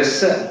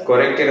ஸ்ட்ரெஸ்ஸை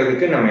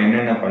குறைக்கிறதுக்கு நம்ம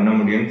என்னென்ன பண்ண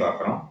முடியும்னு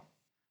பார்க்குறோம்.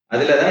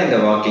 அதில் தான் இந்த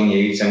வாக்கிங்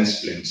எய்ட்ஸ் அண்ட்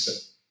ஸ்ப்ளின்ஸ்.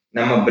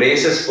 நம்ம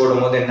பிரேசஸ்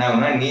போடும்போது என்ன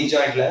ஆகும்னா, நீ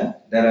ஜாயிண்ட்ல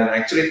there are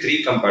actually 3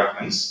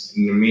 compartments.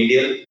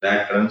 Medial,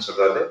 லேட்டரல்னு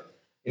சொல்றது.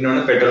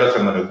 இன்னொன்று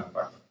patellofemoral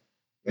compartment.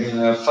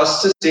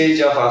 First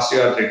stage of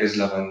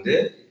ஆஸ்டியோஆர்த்ரைட்டிஸ்ல வந்து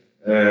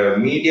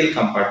மீடியல்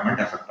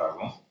கம்பார்ட்மெண்ட் எஃபெக்ட்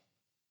ஆகும்.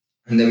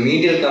 அந்த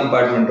மீடியல்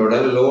கம்பார்ட்மெண்ட்டோட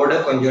லோட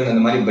கொஞ்சம்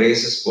இந்த மாதிரி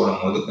பிரேசஸ்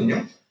போடும்போது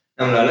கொஞ்சம்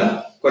நம்மளால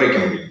குறைக்க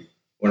முடியும்.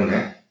 ஒன்று.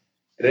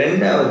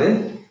 ரெண்டாவது,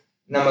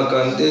 நமக்கு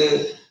வந்து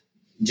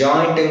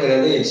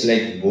ஜாயிண்ட்டுங்கிறது இட்ஸ்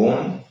லைக்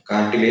போன்,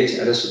 கார்டிலேஜ்,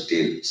 அதை சுற்றி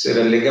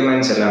சில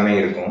லிகமெண்ட்ஸ் எல்லாமே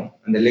இருக்கும்.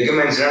 அந்த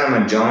லிகமெண்ட்ஸ்லாம் நம்ம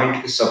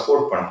ஜாயிண்ட்டுக்கு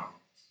சப்போர்ட் பண்ணும்.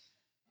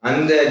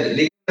 அந்த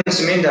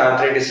லிகமெண்ட்ஸுமே இந்த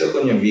ஆர்த்ரைட்டிஸ்ல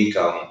கொஞ்சம் வீக்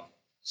ஆகும்.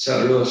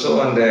 ஸோ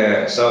அந்த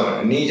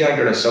நீ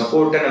ஜாயிண்டோட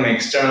சப்போர்ட்டை நம்ம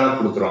எக்ஸ்டர்னலாக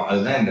கொடுக்குறோம்.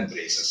 அதுதான் இந்த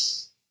braces.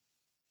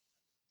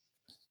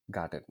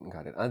 Got it,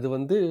 got it. அது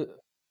வந்து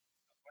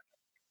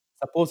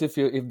suppose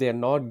if they are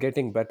not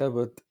getting better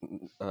with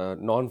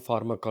non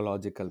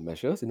pharmacological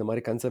measures, இந்த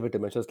மாதிரி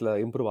கன்சர்வேட்டிவ் மெஷர்ஸ்ல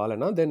இம்ப்ரூவ்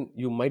ஆகலைன்னா then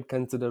you might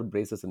consider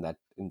braces in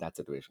that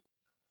situation.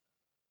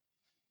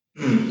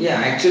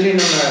 Actually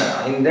நம்ம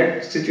இன் தட்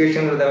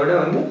சிச்சுவேஷன்றதை விட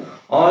வந்து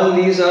ஆல்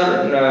தீஸ் ஆர்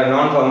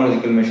நான்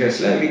ஃபார்மலஜிக்கல்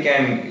மெஷர்ஸ்ல வி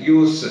கேன்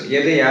யூஸ்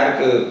எது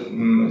யாருக்கு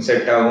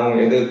செட் ஆகும்,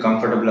 எது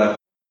கம்ஃபர்டபுளா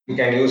இருக்கும். We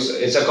can use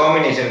it's a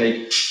combination like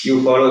you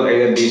follow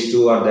either these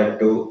two or that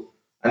two,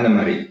 அந்த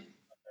மாதிரி.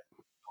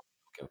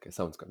 Okay,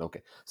 sounds good. Okay.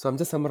 So I'm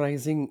just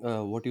summarizing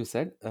what you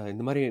said.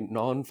 இந்த மாதிரி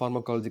நான்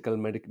ஃபார்மகாலஜிக்கல்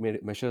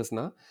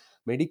மெஷர்ஸ்னா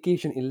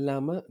மெடிகேஷன்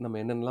இல்லாமல் நம்ம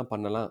என்னென்னலாம்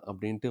பண்ணலாம்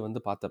அப்படின்ட்டு வந்து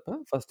பார்த்தப்ப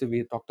first we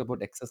talked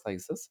about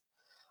exercises,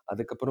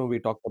 அதுக்கப்புறம் we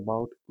talked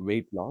about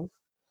weight loss,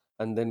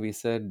 and then we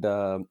set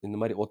இந்த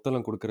மாதிரி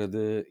ஒத்தலம்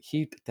கொடுக்கறது,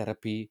 ஹீட்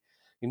தெரப்பி,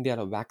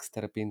 இந்தியாவில் வேக்ஸ்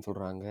தெரப்பின்னு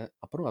சொல்கிறாங்க,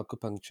 அப்புறம்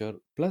acupuncture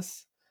plus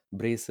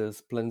braces,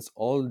 ஸ்ப்ளின்ஸ்,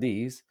 all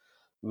these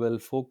will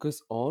focus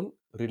on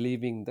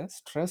relieving the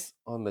stress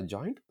on the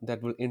joint that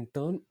will in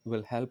turn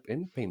will help in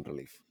pain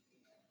relief.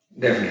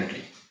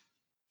 Definitely.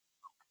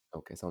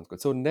 Okay, sounds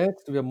good. So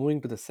next we are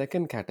moving to the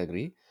second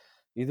category.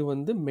 இது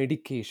வந்து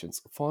medications,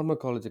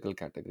 pharmacological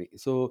category.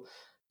 So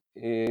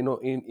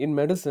in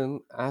medicine,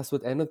 as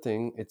with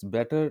anything, it's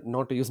better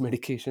not to use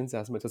medications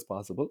as much as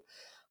possible.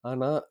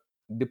 ஆனா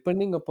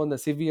depending upon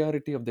the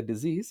severity of the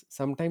disease,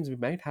 sometimes we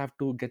might have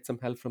to get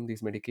some help from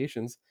these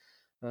medications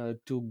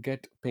to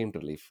get pain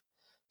relief.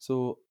 So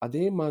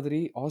அதே மாதிரி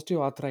osteo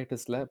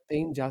ஆர்த்ரைட்டிஸில்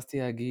pain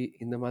ஜாஸ்தியாகி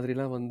இந்த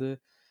மாதிரிலாம் வந்து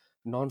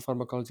நான்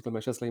pharmacological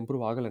மெஷர்ஸில்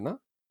improve ஆகலைன்னா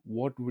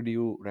what would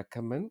you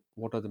recommend?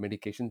 What are the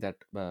medications that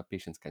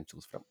patients can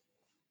choose from?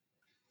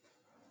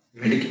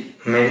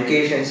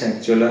 Medications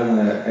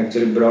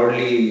actually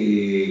broadly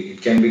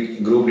it can be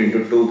grouped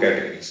into two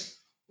categories.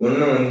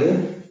 ஒன்று வந்து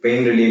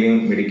pain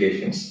relieving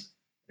medications,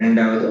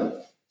 ரெண்டாவது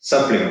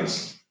சப்ளிமெண்ட்ஸ்.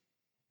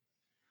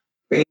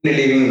 பெயின்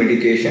ரிலீவிங்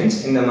மெடிகேஷன்ஸ்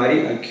இந்த மாதிரி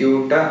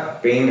அக்யூட்டாக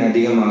pain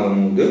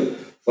அதிகமாகும் போது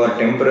for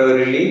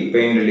temporarily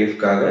pain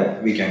ரிலீஃப்காக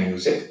we can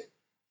use it.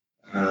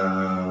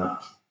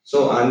 So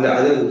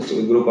அது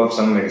group of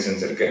some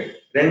medicines இருக்கு.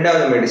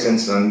 ரெண்டாவது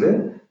மெடிசன்ஸ் வந்து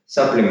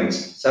சப்ளிமெண்ட்ஸ்.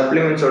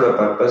 சப்ளிமெண்ட்ஸோட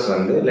பர்பஸ்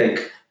வந்து லைக்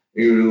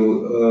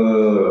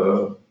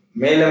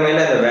மேல மேல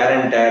அந்த வேர்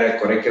அண்ட் டேரை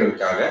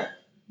குறைக்கிறதுக்காக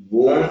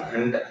போன்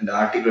அண்ட் அந்த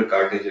ஆர்டிகுலர்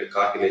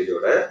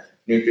கார்டிலேஜோட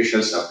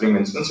நியூட்ரிஷனல்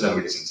சப்ளிமெண்ட்ஸ்னு சில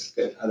மெடிசன்ஸ்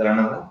இருக்கு. அதெல்லாம்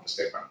நம்ம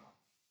ப்ரிஸ்கிரைப் பண்ணலாம்.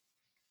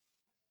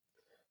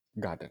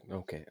 Got it.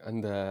 Okay.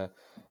 அந்த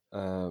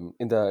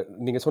இந்த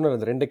நீங்கள் சொன்ன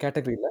அந்த ரெண்டு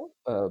கேட்டகரியில்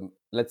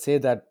let's say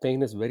that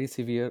pain is very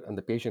severe,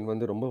 அந்த பேஷண்ட்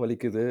வந்து ரொம்ப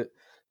வலிக்குது,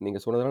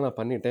 நீங்கள் சொன்னதெல்லாம் நான்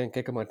பண்ணிட்டேன்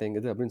கேட்க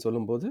மாட்டேங்குது அப்படின்னு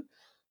சொல்லும்போது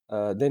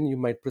then you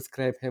might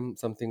prescribe him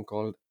something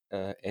called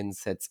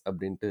NSAIDs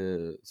அப்படின்ட்டு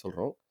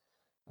சொல்கிறோம்.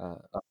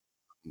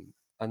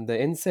 அந்த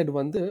NSAID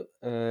வந்து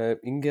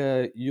இங்கே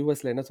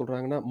யூஎஸில் என்ன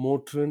சொல்கிறாங்கன்னா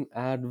மோட்ரின்,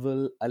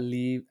 ஆட்வில்,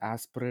 அலீவ்,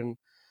 aspirin,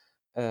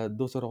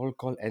 those are all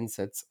called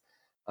NSAIDs.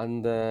 And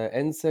the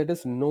NSAID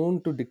is known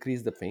to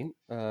decrease the pain.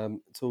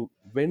 So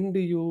when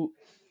do you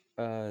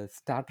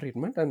start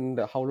treatment and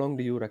how long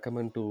do you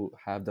recommend to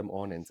have them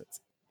on NSAIDs?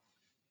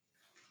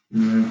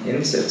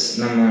 NSAIDs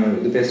நம்ம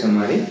இது பேசுகிற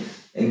மாதிரி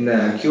இந்த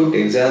acute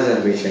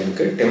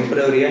எக்ஸாசர்பேஷனுக்கு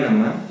டெம்பரரியாக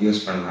நம்ம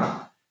use பண்ணலாம்.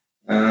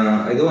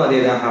 இதுவும்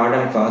அதே தான், ஹார்ட்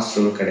அண்ட் ஃபாஸ்ட்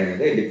ரூல்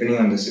கிடையாது.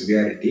 Depending on the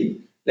severity,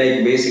 like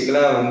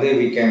பேசிக்கலாக வந்து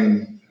we can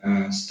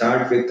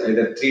start with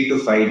either 3 to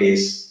 5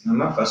 days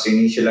நம்ம ஃபர்ஸ்ட்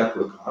இனிஷியலாக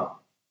கொடுக்கலாம்.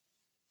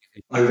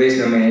 ஆல்வேஸ்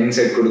நம்ம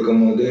NSAID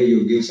கொடுக்கும்போது you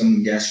give some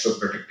Castro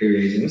protective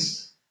agents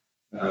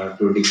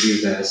to decrease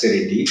the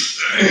acidity.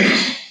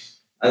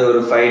 அது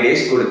ஒரு 5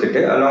 days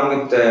கொடுத்துட்டு அலாங்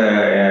வித்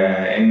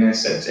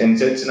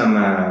NSAIDs நம்ம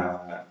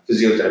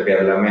ஃபிசியோதெரப்பி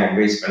அதெல்லாமே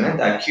அட்வைஸ் பண்ண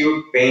இந்த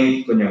அக்யூட் பெயின்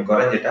கொஞ்சம்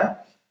குறைஞ்சிட்டா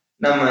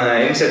நம்ம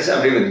NSAIDs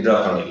அப்படியே வித்ட்ரா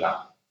பண்ணிடலாம்.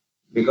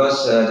 பிகாஸ்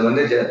அது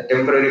வந்து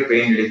டெம்பரரி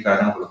பெயின் ரிலீஃப்காக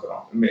தான்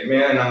கொடுக்குறோம்.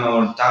 நம்ம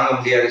தாங்க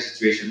முடியாத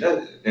சுச்சுவேஷன்ல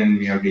then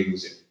we have to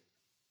use it.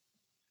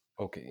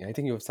 Okay. I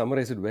think you have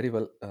summarised it very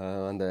well.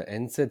 அந்த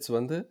என்செட்ஸ்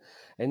வந்து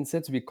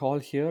என்செட்ஸ் வி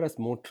கால் ஹியர் அஸ்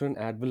மோட்ரின்,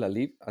 ஆட்வில்,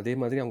 அலீவ். அதே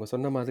மாதிரி அவங்க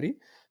சொன்ன மாதிரி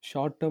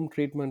ஷார்ட் டெர்ம்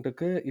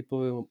ட்ரீட்மெண்ட்டுக்கு இப்போ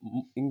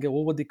இங்கே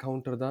ஓவர் தி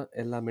கவுண்டர் தான்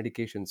எல்லா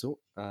மெடிகேஷன்ஸும்.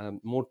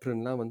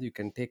 மோட்ரின்லாம் வந்து you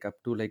can take up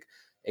to like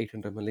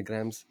 800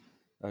 milligrams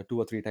 2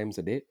 or 3 times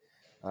a day.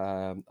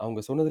 அவங்க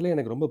சொன்னதுல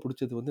எனக்கு ரொம்ப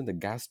பிடிச்சது வந்து இந்த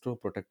கேஸ்ட்ரோ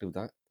ப்ரொடெக்டிவ்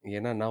தான்.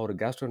 ஏன்னா நான் ஒரு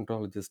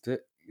கேஸ்ட்ரோஎன்ட்ராலஜிஸ்ட்டு.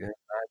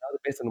 நான் ஏதாவது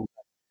பேசணும்.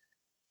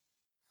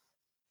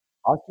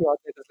 ஆஸ்டியோ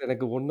ஆர்த்ரைட்டிஸ்ல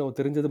எனக்கு ஒண்ணு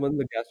தெரிஞ்சது வந்து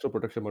இந்த கேஸ்ட்ரோ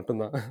புரொடெக்ஷன்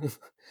மட்டும் தான்.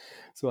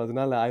 ஸோ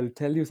அதனால I will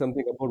tell you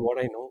something about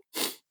what I know.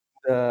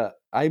 இந்த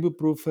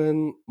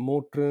ஐபுப்ரூஃபன்,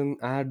 மோட்ரின்,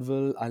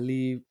 ஆட்வில்,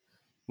 அலீவ்,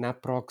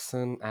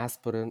 நாப்ராக்சன்,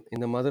 ஆஸ்பிரின்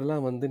இந்த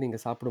மாதிரிலாம் வந்து நீங்க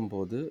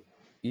சாப்பிடும்போது,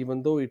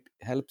 even though it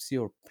helps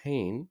your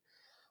pain,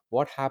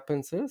 what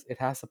happens is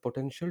it has a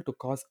potential to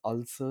cos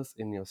ulcers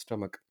in your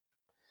stomach.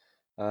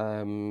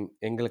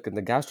 எங்களுக்கு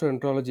இந்த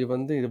கேஸ்ட்ரோஎன்ட்ராலஜி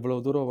வந்து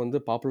இவ்வளவு தூரம் வந்து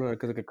பாப்புலரா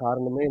இருக்கிறதுக்கு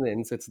காரணமே இந்த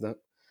என்செட்ஸ் தான்.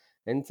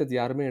 என்செட்ஸ்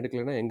யாருமே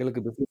எடுக்கலைன்னா எங்களுக்கு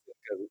பிசினஸ்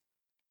இருக்காது.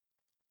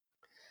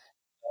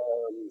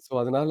 ஸோ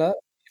அதனால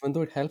even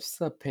though it helps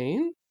the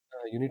pain,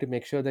 you need to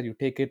make sure that you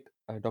take it,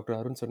 doctor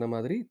Arun சொன்ன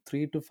மாதிரி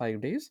 3 to 5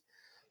 days,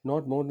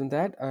 not more than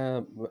that,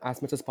 as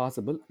much as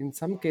possible. In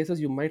some cases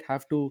you might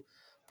have to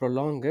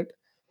prolong it.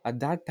 At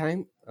that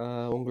time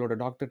உங்களோட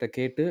டாக்டர்கிட்ட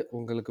கேட்டு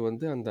உங்களுக்கு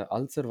வந்து அந்த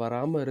ulcer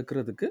வராமல்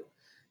இருக்கிறதுக்கு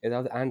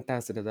ஏதாவது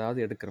ஆன்டாசிட் ஏதாவது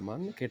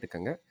எடுக்கிறமான்னு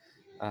கேட்டுக்கங்க.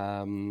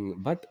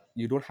 But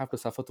you don't have to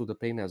suffer through the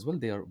pain as well.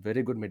 They are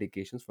very good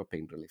medications for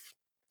pain relief.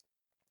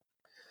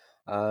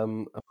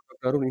 அப்ப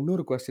டாக்டர் அருண்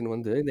இன்னொரு கொஸ்டின்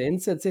வந்து, இந்த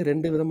என்சைட்ஸே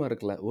 2 விதமா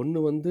இருக்குல்ல. ஒண்ணு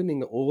வந்து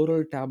நீங்க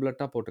ஓரல்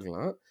டேப்லெட்டா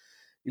போட்டுக்கலாம்.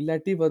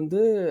 இல்லாட்டி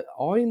வந்து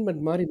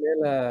ஆயின்மென்ட் மாரி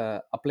மேல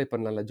அப்ளை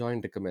பண்ணலாம்ல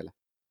ஜாயிண்ட்க்கு மேல.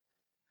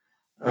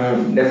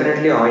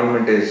 Definitely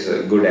ointment is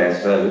good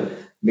as well.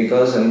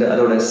 Because வந்து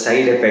அதோட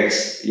சைடு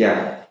எஃபெக்ட்ஸ், யா,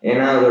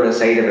 ஏன்னா அதோட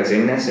சைடு எஃபெக்ட்ஸ்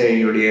என்ன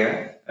செய்யுடைய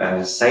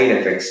side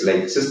effects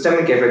like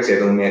systemic effects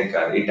எதுவுமே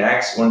இருக்காது. It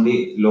acts only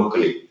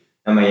locally.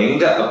 நம்ம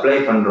எங்க அப்ளை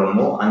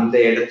பண்றோமோ அந்த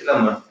இடத்துல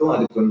மட்டும்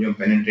அது கொஞ்சம்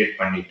பெனிட்ரேட்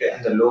பண்ணிட்டு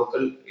அந்த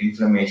லோக்கல்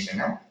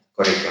இன்ஃப்ளமேஷனை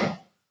குறைக்கும்.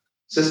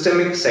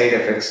 சிஸ்டமிக் சைடு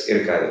எஃபெக்ட்ஸ்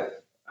இருக்காது.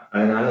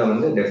 அதனால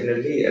வந்து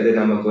டெஃபினெட்லி அது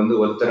நமக்கு வந்து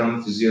ஒத்தரம்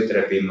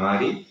பிசியோதெரப்பி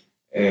மாதிரி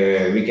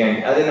வி கேன்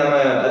அது நம்ம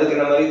அதுக்கு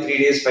இந்த மாதிரி 3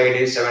 days 5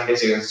 days 7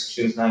 days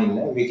எக்ஸ்டென்ஷன்ஸ்லாம்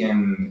இல்லை. We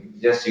can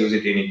just use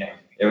it any time.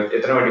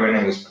 எத்தனை வாட்டி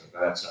வேணா யூஸ்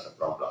பண்ணிக்கலாம். That's not a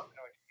problem.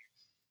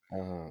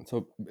 So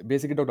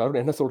basically doctor Arun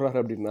என்ன சொல்றாரு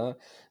அப்படின்னா,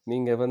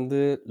 நீங்க வந்து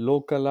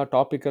லோக்கலா,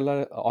 டாபிக்கலா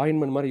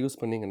ஆயின்மென்ட் மாரி யூஸ்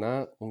பண்ணீங்கன்னா,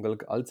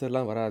 உங்களுக்கு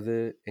அல்சர்லாம் வராது.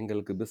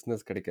 எங்களுக்கு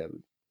பிசினஸ் கிடைக்காது.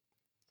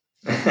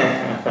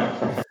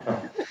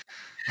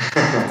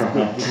 Which is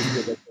good. Which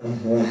is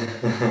good.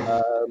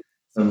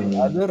 So the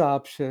other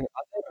option,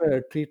 other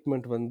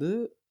treatment வந்து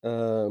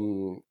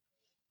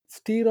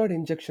ஸ்டீராய்டு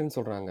இன்ஜெக்ஷன்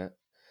சொல்றாங்க.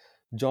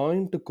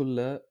 ஜாயிண்ட்டுக்குள்ள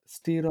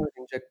ஸ்டீராய்டு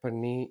இன்ஜெக்ட்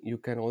பண்ணி you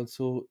can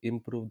also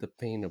improve the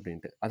pain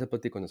அப்படின்ட்டு. அத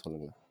பத்தி கொஞ்சம்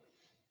சொல்லுங்களேன்.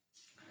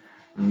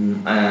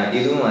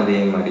 இதுவும் அதே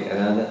மாதிரி,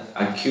 அதாவது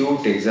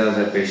அக்யூட்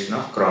எக்ஸாசர்பேஷன்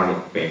ஆஃப்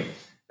கிரானிக் பெயின்.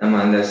 நம்ம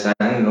அந்த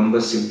சடன் ரொம்ப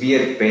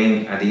சிவியர் பெயின்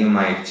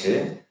அதிகமாயிடுச்சு,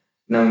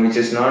 நம்ம which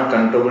is not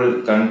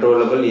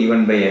controllable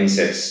even by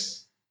என்செட்ஸ்.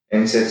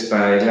 என்செட்ஸ்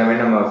எல்லாமே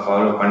நம்ம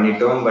ஃபாலோ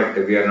பண்ணிட்டோம், but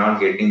we are not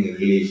getting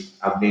relief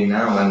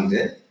அப்படின்னா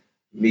வந்து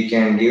we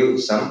can give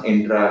some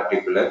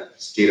இன்ட்ராஆர்டிகுலர்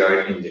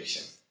steroid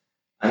injection.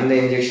 அந்த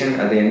இன்ஜெக்ஷன்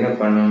அது என்ன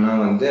பண்ணுன்னா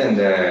வந்து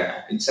அந்த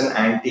it's an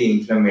anti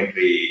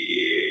inflammatory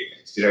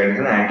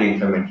steroid, anti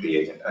inflammatory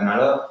agent.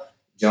 அதனால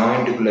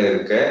ஜாயிண்ட்டுக்குள்ள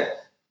இருக்க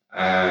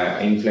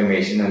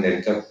இன்ஃப்ளமேஷன், அந்த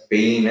இருக்க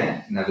பெயினை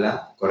நல்லா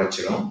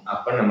குறைச்சிடும்.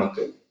 அப்போ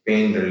நமக்கு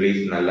பெயின்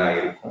ரிலீஃப் நல்லா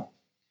இருக்கும்.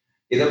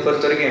 இதை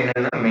பொறுத்த வரைக்கும்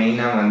என்னன்னா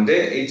மெயினா வந்து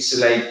it's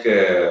like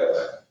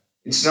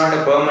it's not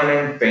a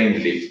permanent pain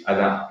relief.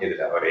 அதான்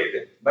இதுல ஒரு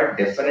இது. But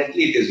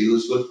definitely it is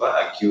useful for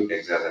acute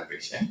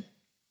எக்ஸாசர்பேஷன்.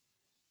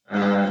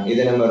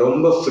 இதை நம்ம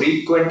ரொம்ப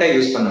ஃப்ரீக்வெண்டா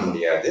யூஸ் பண்ண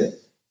முடியாது.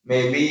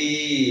 Maybe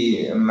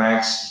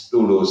maths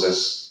 2 doses,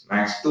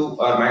 maths 2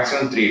 or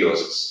maximum 3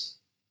 doses.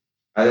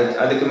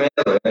 அதுக்கு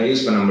மேல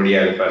யூஸ் பண்ண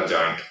முடியாது per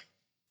joint.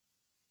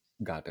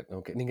 Got it.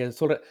 Okay. நீங்க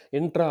சொல்ற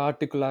இன்ட்ரா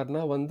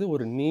ஆர்டிகுலர்னா வந்து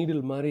ஒரு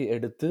நீடில் மாரி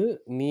எடுத்து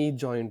நீ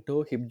ஜாயிண்ட்டோ,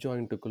 hip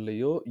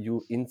ஜாயிண்ட்டுக்குள்ளேயோ you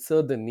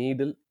insert the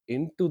needle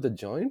into the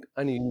joint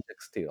and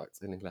inject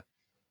steroids இல்லைங்களா?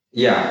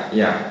 யா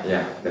யா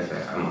யா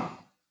டெஃபினெட். ஆமா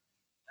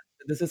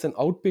this is an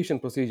out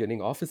patient procedure.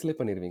 நீங்க ஆஃபீஸ்லயே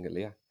பண்ணிருவீங்க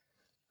இல்லையா?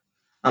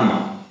 ஆமா,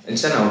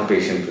 it's an out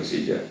patient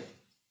procedure.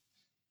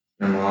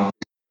 நம்ம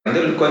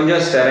வந்து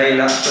கொஞ்சம்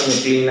ஸ்டெரைலா,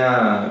 கொஞ்சம் கிளீனா,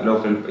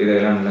 லோக்கல்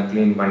இதெல்லாம் நல்லா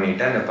கிளீன்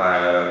பண்ணிட்டு அந்த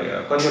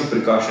கொஞ்சம்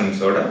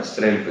ப்ரிகாஷன்ஸோட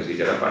ஸ்டெரைல்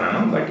ப்ரொசீஜரை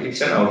பண்ணணும். But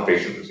it's an out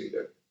patient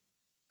procedure.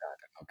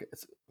 Okay.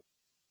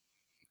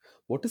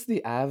 What is the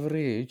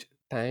average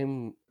time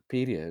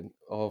period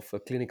of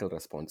clinical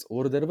response?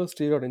 ஒரு தடவை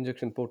ஸ்டீராய்டு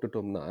இன்ஜெக்ஷன்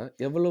போட்டுட்டோம்னா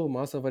எவ்வளவு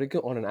மாசம்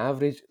வரைக்கும் on an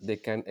average they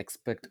can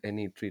expect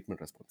any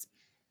treatment response?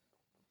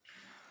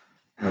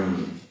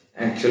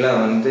 ஆக்சுவலா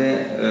வந்து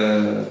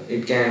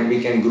we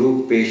can group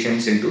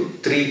patients into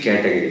 3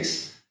 categories,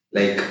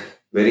 like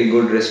very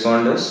good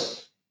responders,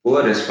 poor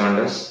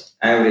responders,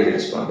 average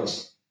responders.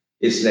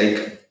 It's like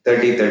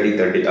 30 30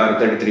 30 R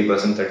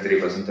 33%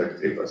 33%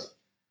 33%.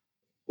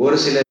 ஒரு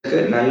சிலருக்கு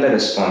நல்ல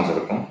ரெஸ்பான்ஸ்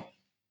இருக்கும்.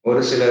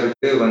 ஒரு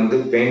சிலருக்கு வந்து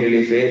பெயின்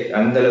ரிலீஃபே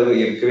அந்த அளவு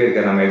இருக்கவே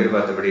இருக்காது. நம்ம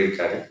எதிர்பார்த்தபடி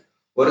இருக்காது.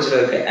 ஒரு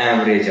சிலருக்கு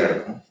ஆவரேஜா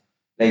இருக்கும்.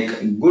 லைக்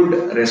குட்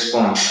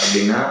ரெஸ்பான்ஸ்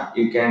அப்படின்னா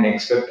you can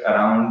expect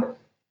around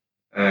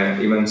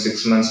even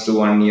 6 months to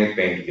 1 year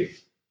pain relief.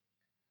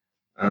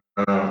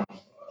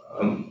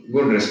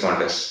 Good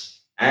responders.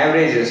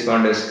 Average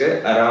ரெஸ்பாண்டர்ஸ்க்கு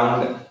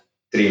அரவுண்ட்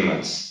 3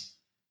 months.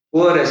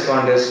 புவர்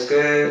ரெஸ்பாண்டர்ஸ்க்கு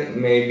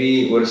மேபி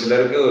ஒரு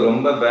சிலருக்கு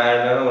ரொம்ப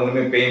பேடான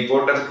ஒண்ணுமே பெயின்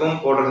போடுறதுக்கு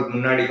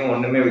முன்னாடிக்கும்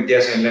ஒண்ணுமே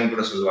வித்தியாசம் இல்லைன்னு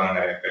கூட சொல்லுவாங்க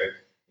நிறைய பேர்.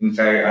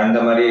 இன்ஃபேக்ட் அந்த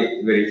மாதிரி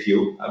வெரி ஃபியூ.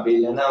 அப்படி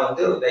இல்லைன்னா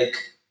வந்து லைக்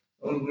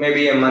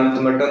மேபி மந்த்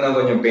மட்டும் தான்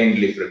கொஞ்சம் பெயின்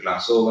ரிலீஃப்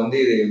இருக்கலாம். ஸோ வந்து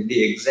இது எப்படி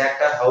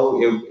எக்ஸாக்டா ஹவு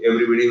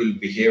எவ்ரிபடி வில்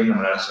பிஹேவ்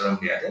நம்மளால சொல்ல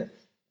முடியாது.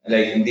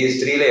 லைக் தீஸ்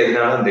த்ரீல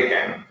எதுனாலும் they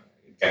can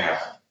it can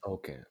happen.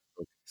 Okay.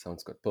 Okay.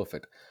 Sounds good.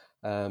 Perfect.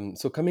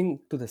 So coming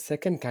to the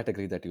second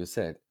category that you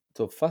said,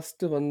 so first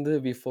வந்து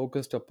we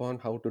focused upon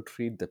how to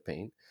treat the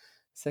pain.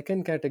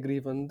 Second category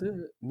வந்து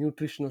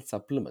nutritional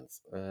supplements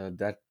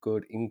that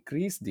could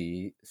increase the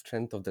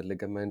strength of the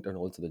ligament and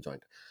also the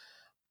joint.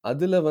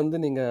 அதுல வந்து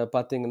நீங்க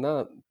பார்த்தீங்கன்னா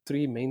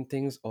 3 main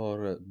things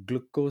are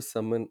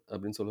glucosamine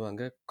அப்படின்னு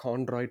சொல்லுவாங்க.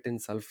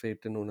 Chondroitin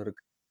சல்ஃபேட்ன்னு ஒண்ணு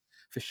இருக்கு.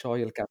 ஃபிஷ்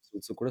ஆயில்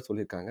கேப்சூல்ஸ் கூட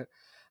சொல்லியிருக்காங்க.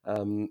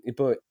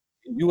 இப்போ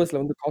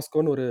யுஎஸ்ல வந்து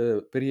காஸ்ட்கோன்னு ஒரு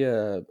பெரிய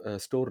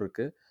ஸ்டோர்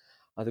இருக்கு.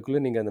 அதுக்குள்ள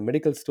நீங்க அந்த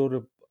மெடிக்கல் ஸ்டோர்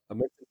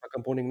மெடிசின்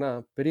பக்கம் போனீங்கன்னா,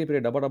 பெரிய பெரிய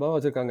டப்பா டப்பாவா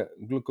வச்சிருக்காங்க.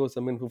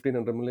 Glucosamine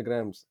 1500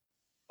 milligrams.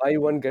 By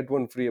one get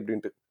one free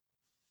அப்படின்ட்டு.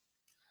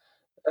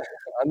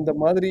 அந்த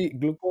மாதிரி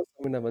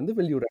குளுக்கோசமின வந்து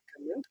will you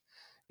recommend?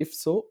 If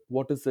so,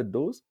 what is the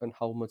dose and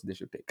how much they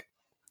should take?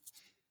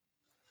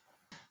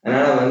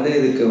 அதனால வந்து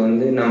இதுக்கு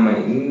வந்து நம்ம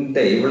இந்த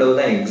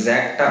இவ்வளவுதான்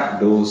எக்ஸாக்டா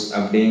டோஸ்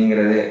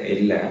அப்படிங்கிறது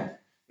இல்லை.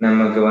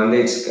 நமக்கு வந்து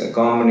இட்ஸ்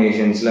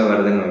காம்பினேஷன்ஸ்ல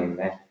வருதுன்னு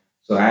வைங்களேன்.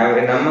 ஸோ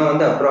நம்ம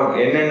வந்து அப்புறம்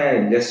என்னென்ன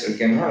ஜஸ்ட்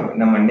இருக்கேன்னா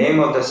நம்ம நேம்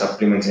ஆஃப் த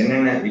சப்ளிமெண்ட்ஸ்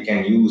என்னென்ன வி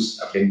கேன் யூஸ்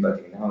அப்படின்னு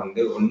பார்த்தீங்கன்னா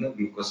வந்து ஒன்று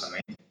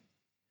குளுக்கோசமைன்,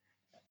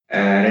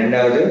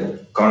 ரெண்டாவது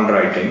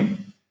கான்ட்ராய்டின்,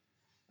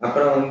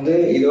 அப்புறம் வந்து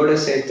இதோட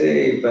சேர்த்து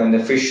இப்போ இந்த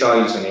ஃபிஷ்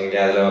ஆயில் சொன்னீங்க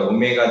அதில்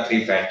ஒமேகா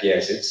 3 ஃபேட்டி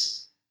ஆசிட்ஸ்,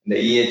 இந்த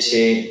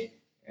இஹெச்ஏ,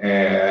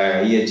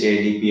 இஹெச்ஏ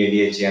டிபிஏ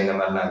டிஹெச்ஏ அந்த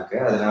மாதிரிலாம் இருக்கு.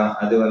 அதெல்லாம்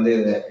அது வந்து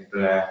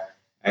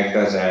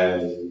ஆக்டர்ஸ்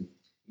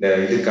இந்த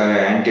இதுக்காக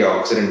ஆன்டி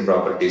ஆக்சிடென்ட்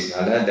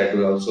ப்ராப்பர்ட்டிஸ்னால that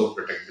will also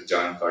protect the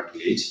joint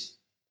cartilage.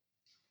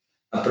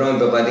 அப்புறம்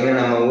இப்போ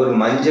பார்த்தீங்கன்னா நம்ம ஊர்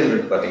மஞ்சள்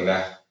இருக்கு பார்த்தீங்களா,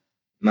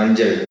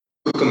 மஞ்சள்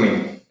குர்குமின்,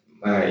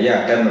 யா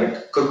டர்மரிக்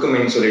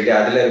குர்குமின் சொல்லிட்டு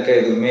அதில் இருக்க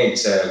எதுவுமே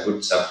it's a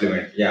good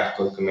supplement. Yeah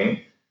curcumin.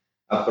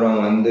 அப்புறம்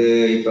வந்து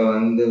இப்போ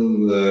வந்து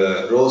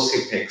ரோஸ்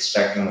ஹிப்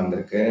எக்ஸ்ட்ராக்ட்னு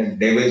வந்திருக்கு,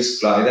 டெவில்ஸ்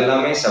கிளா,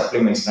 இதெல்லாமே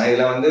சப்ளிமெண்ட்ஸ் தான்.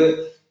 இதில் வந்து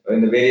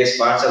இந்த வேரியஸ்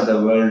பார்ட்ஸ் ஆஃப் த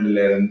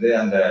வேர்ல்டுல இருந்து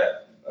அந்த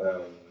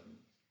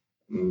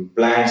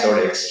பிளான்ஸோட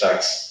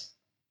எக்ஸ்ட்ராக்ட்ஸ்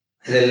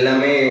இது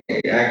எல்லாமே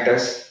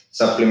actors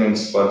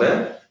supplements for the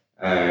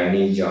knee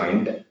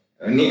joint.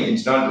 Knee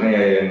it's not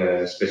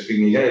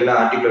specific knee joint, எல்லா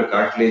ஆர்டிகுலர்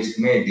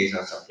கார்ட்லேஜுக்குமே தீஸ்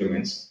ஆர்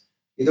சப்ளிமெண்ட்ஸ்.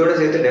 இதோட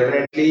சேர்த்து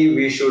definitely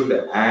we should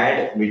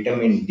add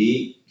vitamin D,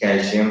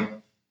 calcium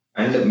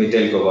and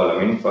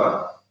methylcobalamin for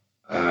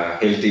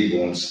healthy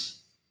bones.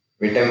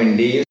 Vitamin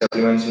D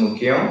supplements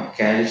முக்கியம்,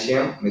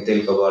 calcium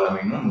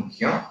மெத்தில்கோபாலமினும்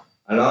முக்கியம்.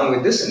 Along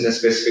with this இந்த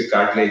specific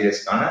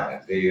கார்ட்லேஜஸ்க்கான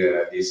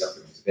the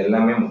supplements இது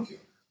எல்லாமே முக்கியம்.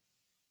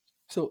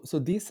 So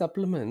these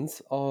supplements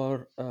are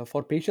for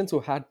patients who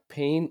had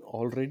pain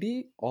already,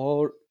 or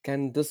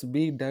can this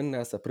be done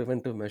as a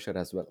preventive measure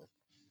as well?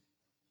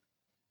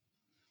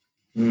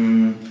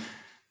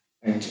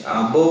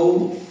 Above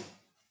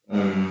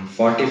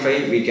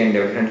 45, we can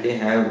definitely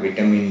have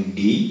vitamin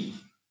D,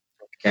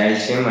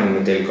 calcium, and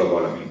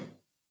methylcobalamin.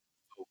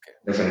 Okay.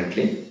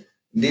 Definitely.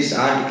 These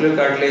articular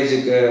cartilage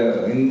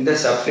in the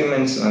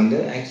supplements வந்து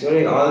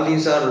actually all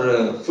these are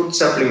food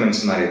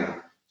supplements மாதிரி தான்.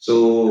 So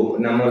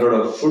நம்மளோட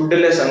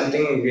ஃபுட்டில்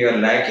something we are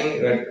lacking,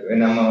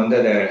 நம்ம வந்து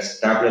அதை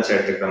tablets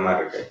எடுத்துக்கிற மாதிரி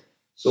இருக்கு.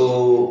 ஸோ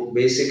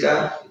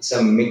பேசிக்காக இட்ஸ்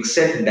அ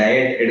மிக்சட்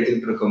டயட்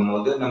எடுத்துக்கிட்டு இருக்கும்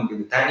போது நமக்கு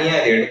இது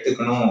தனியாக இதை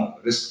எடுத்துக்கணும்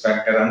ரிஸ்க்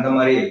ஃபேக்டர் அந்த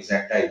மாதிரி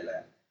எக்ஸாக்டா இல்லை.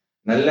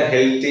 நல்ல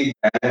healthy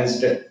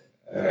balanced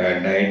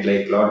diet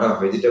like lot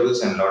of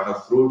vegetables and lot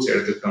of fruits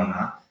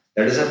எடுத்துக்கிட்டோம்னா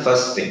that is a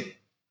first thing.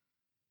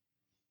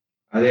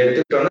 அதை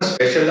எடுத்துக்கிட்டோம்னா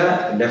ஸ்பெஷலா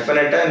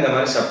டெஃபினட்டா இந்த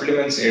மாதிரி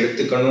சப்ளிமெண்ட்ஸ்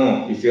எடுத்துக்கணும்.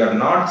 If you are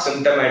not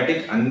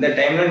symptomatic அந்த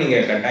டைம்ல நீங்க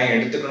கட்டாயம்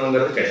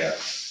எடுத்துக்கணுங்கிறது கிடையாது.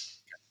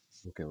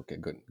 Okay,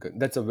 good.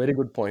 That's a very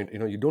good point.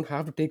 You don't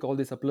have to take all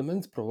the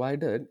supplements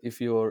provided if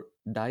your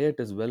diet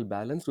is well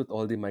balanced with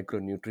all the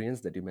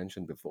micronutrients that you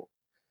mentioned before.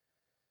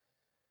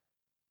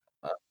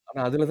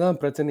 ஆனா அதுல தான்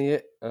பிரச்சனையே.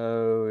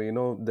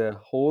 the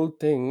whole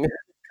thing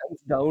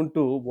comes down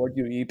to what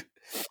you eat.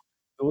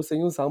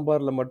 தோசையும்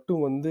சாம்பார்ல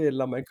மட்டும் வந்து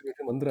எல்லா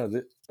micronutrient வந்துராது.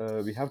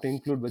 We have to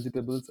include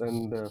vegetables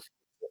and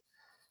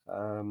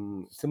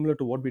similar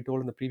to what we told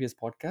in the previous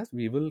podcast,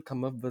 we will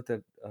come up with a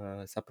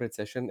separate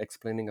session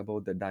explaining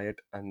about the diet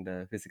and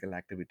physical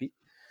activity.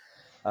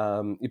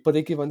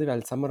 இப்போதைக்கு வந்து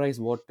I'll summarize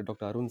what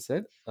Dr. Arun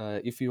said.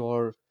 If you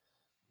are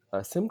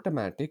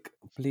symptomatic,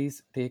 please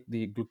take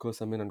the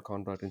glucosamine and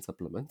chondroitin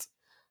supplements.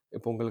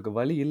 இப்போ உங்களுக்கு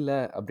வலி இல்லை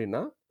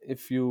அப்படின்னா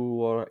if you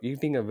are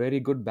eating a very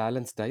good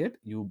balanced diet,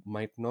 you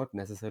might not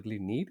necessarily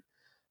need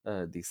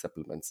these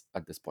supplements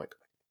at this point.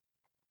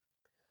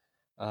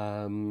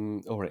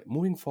 Alright,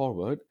 moving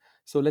forward.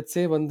 So let's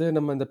say வந்து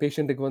நம்ம இந்த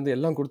பேஷண்ட்டுக்கு வந்து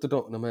எல்லாம்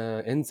குடுத்துட்டோம். நம்ம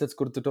என்செட்ஸ்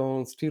குடுத்துட்டோம்,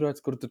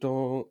 ஸ்டீராய்ட்ஸ்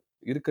குடுத்துட்டோம்,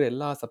 இருக்கிற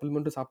எல்லா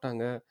சப்ளிமெண்ட்டும்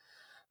சாப்பிட்டாங்க.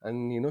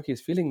 And he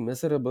is feeling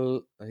miserable.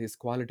 His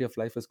quality of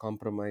life is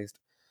compromised.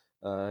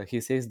 He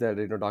says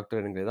that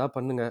doctor எனக்கு எதாவது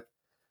பண்ணுங்க.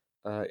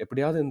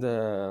 எப்படியாவது இந்த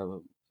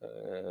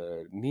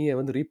நீயை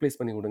வந்து ரீப்ளேஸ்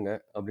பண்ணி விடுங்க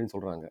அப்படின்னு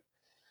சொல்கிறாங்க.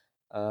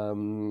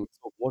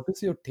 So what is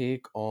your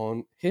take on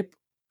hip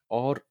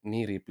or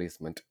knee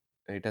replacement?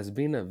 It has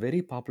been a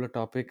very popular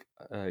topic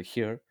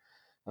here.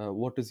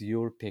 What is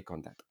your take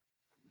on that?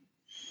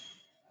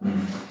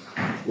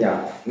 Yeah,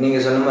 நீங்க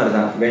சொன்ன மாதிரி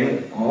தான். When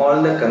all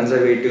the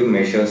conservative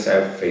measures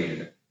have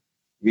failed,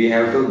 we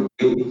have to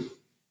give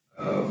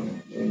um,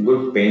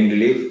 good pain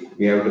relief.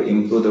 We have to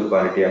improve the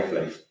quality of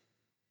life.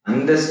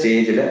 அந்த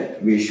ஸ்டேஜில்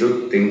we should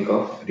think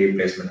of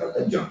replacement of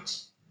the joints.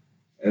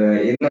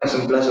 இன்னும்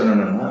சிம்பிளா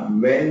சொல்லணும்னா,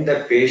 when the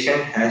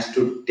patient has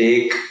to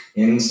take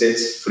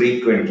NSAIDs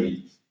frequently,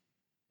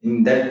 in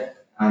that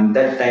at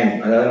that time,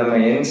 அதாவது நம்ம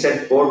NSAID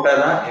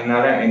போட்டாதான்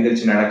என்னால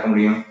எந்திரிச்சு நடக்க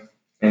முடியும்,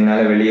 என்னால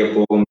வெளியே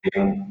போக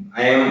முடியும்,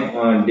 I am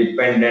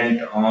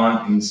depend on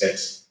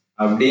NSAIDs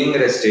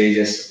அப்படிங்கிற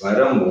ஸ்டேஜஸ்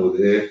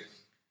வரும்போது,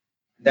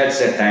 that's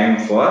a time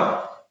for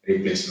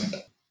replacement.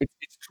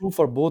 It's true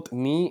for both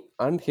knee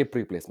and hip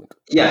replacement.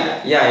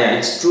 Yeah,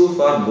 it's true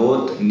for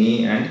both knee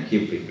and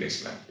hip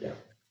replacement. Yeah.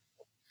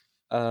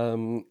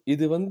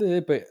 இது வந்து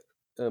இப்போ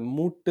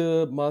மூட்டு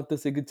மாத்து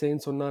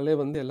சிகிச்சைன்னு சொன்னாலே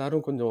வந்து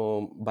எல்லாரும் கொஞ்சம்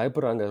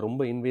பயப்படுறாங்க.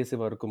 ரொம்ப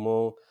இன்வேசிவா இருக்குமோ,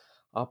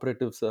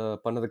 ஆப்ரேட்டிவ்ஸ்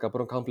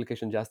பண்ணதுக்கப்புறம்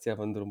காம்ப்ளிகேஷன் ஜாஸ்தியா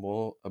வந்துருமோ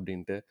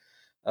அப்படின்ட்டு.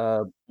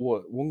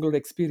 உங்களோட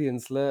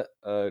எக்ஸ்பீரியன்ஸ்ல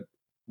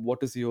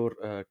what is your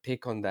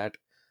take on that?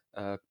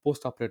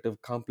 Post operative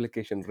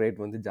complication rate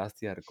வந்து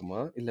ஜாஸ்தியா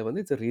இருக்குமா? இல்ல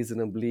வந்து it's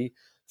reasonably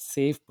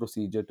safe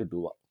procedure to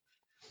டூவா?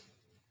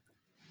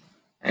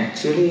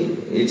 Actually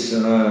it's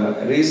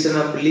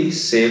reasonably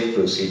safe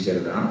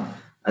procedure தான்.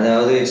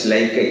 அதாவது it's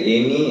like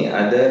any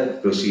other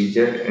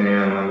procedure,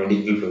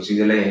 medical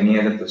ப்ரொசீஜர்ல எனி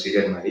அதர்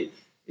ப்ரொசீஜர் மாதிரி.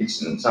 இட்ஸ்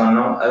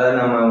அதாவது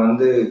நம்ம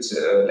வந்து இட்ஸ்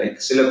லைக்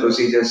சில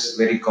ப்ரொசீஜர்ஸ்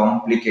வெரி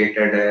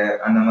காம்ப்ளிகேட்டடு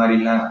அந்த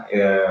மாதிரிலாம்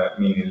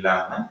மீன்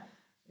இல்லாமல்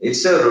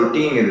இட்ஸ் அ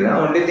ரொட்டீன். இதுதான்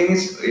ஒன்லி திங்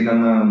இஸ்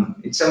நம்ம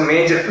it's a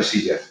major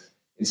procedure.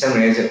 It's a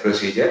major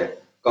procedure.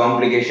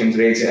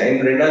 Complications rates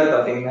ரெண்டாவது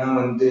பார்த்தீங்கன்னா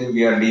வந்து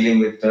we are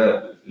dealing with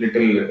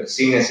little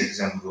senior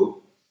citizen group.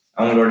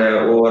 அவங்களோட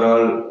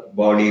ஓவரால்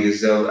பாடி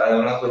ரிசர்வ்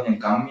அதெல்லாம் கொஞ்சம்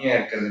கம்மியாக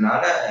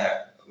இருக்கிறதுனால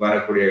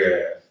வரக்கூடிய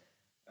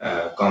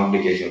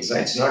complications.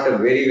 It's not a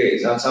very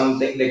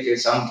something like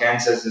some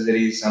cancer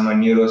surgery, some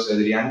neuro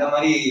surgery அந்த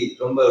மாதிரி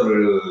ரொம்ப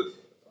ஒரு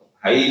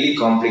ஹைலி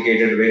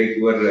காம்ப்ளிகேட்டட் வெரி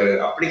புவர்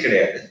அப்படி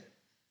கிடையாது.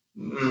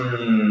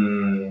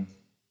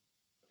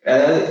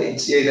 அதாவது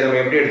இதை நம்ம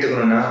எப்படி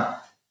எடுத்துக்கணும்னா,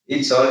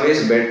 இட்ஸ்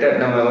ஆல்வேஸ் பெட்டர்.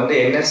 நம்ம வந்து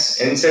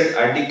என்செட்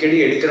அடிக்கடி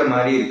எடுக்கிற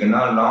மாதிரி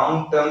இருக்குன்னா,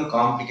 long term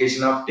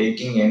complication of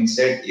taking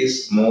என்செட் is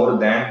more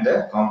than the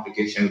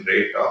complication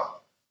rate of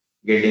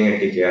getting a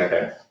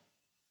TKR.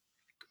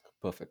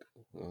 Perfect.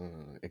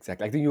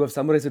 Exactly. I think you have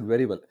summarized it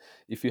very well.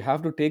 If you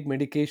have to take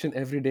medication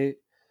every day,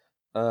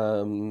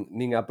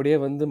 நீங்க அப்படியே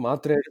வந்து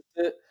மாத்திரை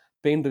எடுத்து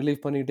pain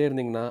relief பண்ணிட்டே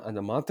இருந்தீங்கன்னா,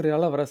 அந்த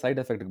மாத்திரையால வர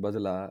side எஃபெக்ட்க்கு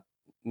பதிலா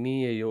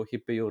நீயையோ,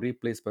 ஹிப்பையோ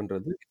ரீப்ளேஸ்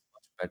பண்றது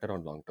better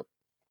on long term.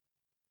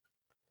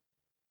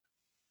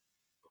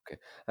 Okay.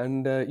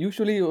 And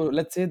usually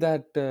let's say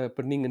that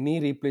இப்ப நீங்க நீ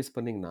ரீப்ளேஸ்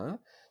பண்ணீங்கன்னா,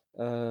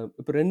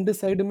 இப்ப 2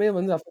 சைடுமே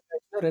வந்து அஃபெக்ட்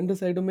ஆயிடுச்சுன்னா, 2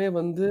 சைடுமே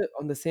வந்து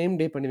ஆன் த சேம்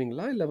டே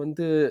பண்ணுவீங்களா? இல்ல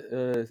வந்து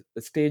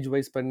ஸ்டேஜ்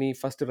வைஸ் பண்ணி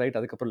ஃபர்ஸ்ட் ரைட்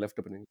அதுக்கப்புறம்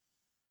லெஃப்ட் பண்ணுவீங்களா?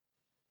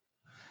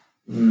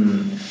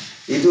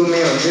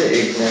 இதுவுமே வந்து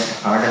exact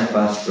hard and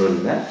fast rule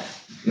இல்லை.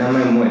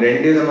 நம்ம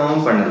ரெண்டு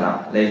விதமாகவும் பண்ணலாம்.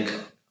 லைக்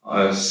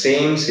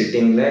சேம்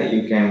சிட்டிங்ல you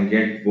can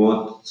get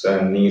both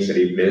knees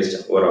replaced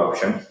ஒரு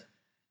ஆப்ஷன்.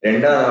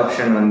 ரெண்டாவது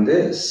ஆப்ஷன் வந்து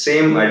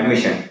same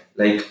admission,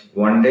 like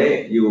one day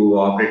you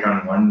operate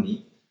on one knee,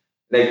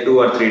 like 2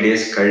 or 3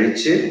 days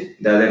கழிச்சு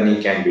the other knee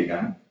can be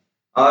done,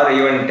 or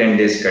even 10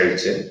 days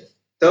கழிச்சு.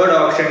 Third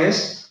option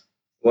is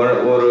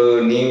ஒரு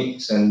knee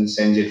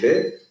செஞ்சுட்டு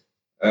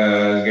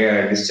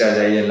discharge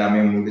ஆகி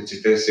எல்லாமே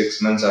முடிச்சுட்டு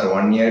 6 months or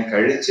 1 year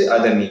கழிச்சு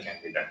other knee can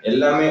be done.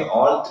 எல்லாமே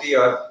all three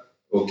are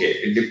okay.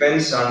 It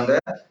depends on the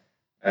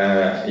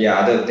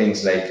other things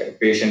like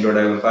பேஷண்டோட.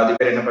 பாதி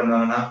பேர் என்ன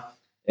பண்ணுவாங்கன்னா,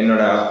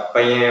 என்னோட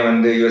பையன்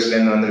வந்து யூஎஸ்ல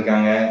இருந்து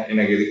வந்திருக்காங்க,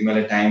 எனக்கு இதுக்கு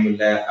மேல டைம்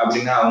இல்லை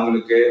அப்படின்னா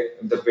அவங்களுக்கு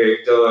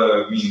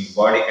mean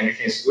body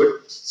condition is good,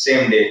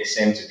 same day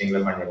same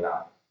சிட்டிங்ல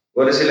பண்ணிடலாம்.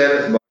 ஒரு சிலர்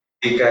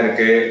வீக்கா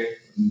இருக்கு,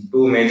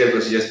 2 மேஜர்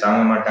ப்ரொசீஜர்ஸ்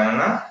தாங்க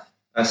மாட்டாங்கன்னா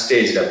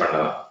ஸ்டேஜ்ல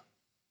பண்ணலாம்.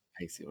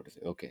 I see what you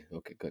say. Okay,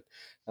 okay, good.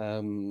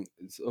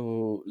 So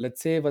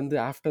let's say when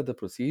after the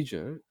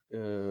procedure,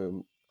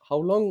 how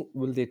long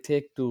will they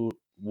take to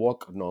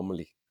walk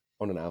normally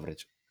on an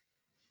average?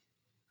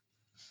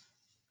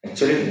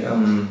 Actually,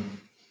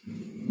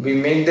 we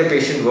make the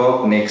patient walk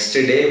next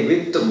day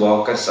with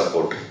walker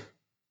support.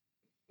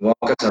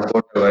 Walker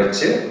support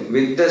வச்சு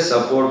with the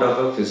support of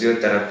a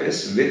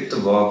physiotherapist with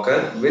walker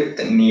with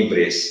knee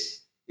brace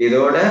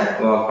இதோட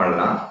walk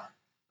பண்ணலாம்.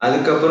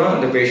 அதுக்கப்புறம்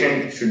the patient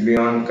should be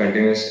on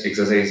continuous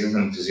exercises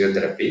and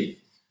physiotherapy.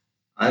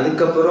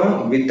 அதுக்கப்புறம்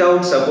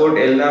without support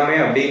எல்லாமே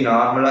அப்படியே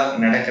நார்மலா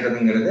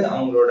நடக்கிறதுங்கிறது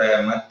அவங்களோட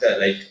மற்ற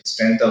like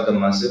strength of the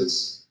muscles,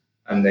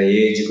 அந்த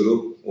ஏஜ்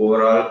குரூப்,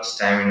 ஓவரால்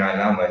ஸ்டாமினா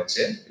எல்லாம்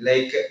வச்சு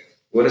லைக்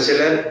ஒரு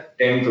சிலர்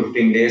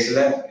 10-15 டேஸ்ல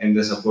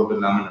எந்த சப்போர்ட்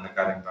இல்லாம நடக்க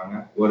ஆரம்பிப்பாங்க.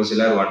 ஒரு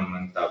சிலர் 1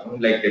 மந்த் ஆகும்.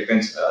 Like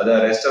depends.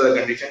 அதாவது ரெஸ்ட் ஆஃப் த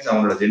கண்டிஷன்ஸ்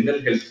அவங்களோட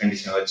ஜென்ரல் ஹெல்த்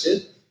கண்டிஷனை வச்சு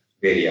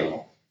வேரி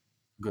ஆகும்.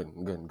 Good,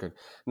 good, good.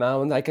 Now,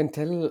 I can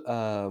tell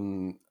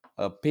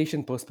a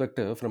patient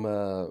perspective from a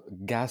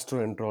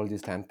gastroenterology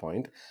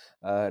standpoint.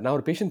 Now,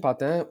 a patient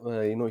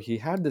he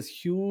had this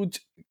huge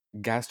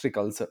gastric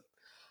ulcer.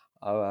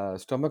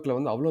 ஸ்டொமக்ல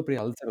வந்து அவ்வளோ பெரிய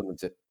ulcer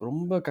இருந்துச்சு.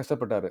 ரொம்ப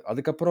கஷ்டப்பட்டாரு.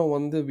 அதுக்கப்புறம்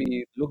வந்து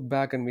look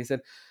back and we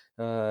said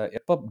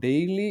எப்ப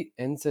டெய்லி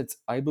NSAIDs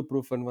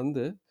ஐபுப்ரூஃபன்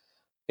வந்து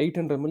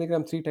 800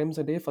 milligram 3 times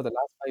a day for the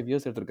last 5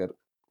 years எடுத்திருக்காரு.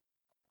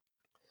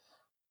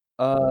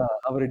 ஆ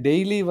அவரு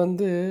டெய்லி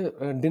வந்து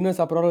டின்னர்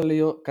சாப்பிடுறாரோ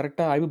இல்லையோ,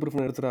 கரெக்ட்டா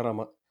ஐபுப்ரூஃபன்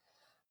எடுத்துறாராமா.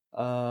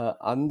 ஆ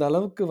அந்த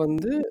அளவுக்கு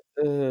வந்து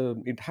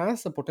it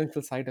has a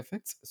potential side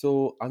effects. So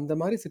அந்த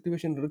மாரி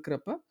சிட்யூவேஷன்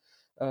இருக்கிறப்ப,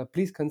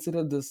 please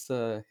consider this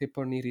hip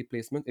or knee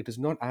replacement. It is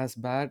not as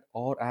bad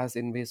or as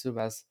invasive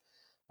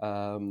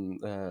um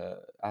uh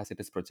as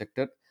it is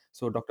projected.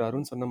 So doctor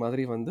Arun சொன்ன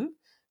மாதிரி வந்து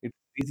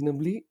it's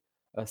reasonably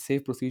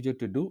safe procedure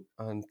to do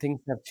and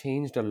things have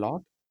changed a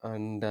lot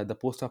and the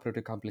post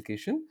operative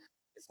complication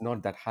is not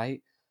that high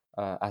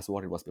as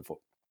what it was before.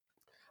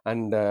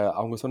 And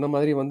அவங்க சொன்ன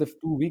மாதிரி வந்து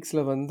 2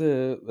 வீக்ஸ்ல வந்து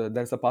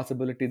there is a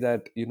possibility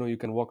that you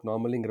can walk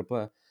நார்மலிங்கிறப்ப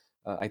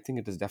I think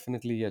it is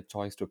definitely a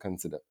choice to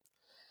consider.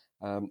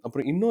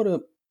 அப்புறம் இன்னொரு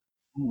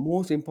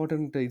most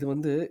important இது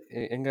வந்து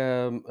எங்க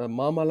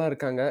மாமாலாம்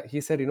இருக்காங்க. He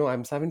said I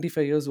am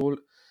 75 years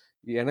old.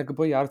 எனக்கு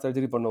போய் யார்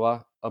சர்ஜரி பண்ணுவா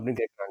அப்படின்னு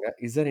கேட்குறாங்க.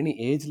 Is there any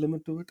age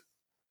limit to it?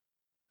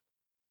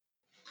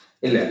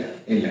 இல்ல,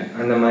 இல்ல.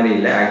 அந்த மாரி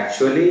இல்ல.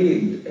 ஆக்சுவலி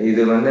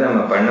இது வந்து நம்ம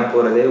பண்ண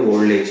போறதே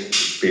ஓல்ட் ஏஜ்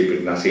பீப்பிள்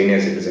தான்.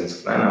 சீனியர்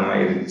சிட்டிசன்ஸ்க்கு தான் நம்ம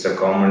it's a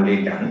commonly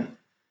done.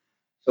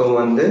 So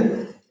வந்து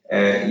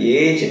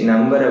ஏஜ்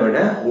நம்பரை விட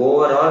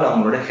ஓவரால்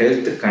அவங்களோட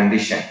health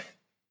condition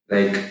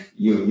like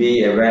we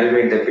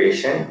evaluate the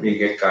patient, we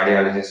get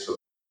cardiologist,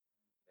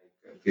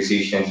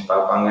 physicians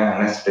பார்ப்பாங்க,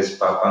 அனஸ்டிஸ்ட்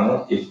பார்ப்பாங்க.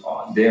 If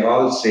they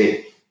all say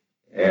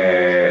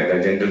the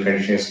general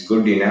condition is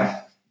good enough,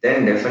 then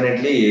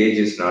definitely age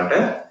is not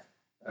a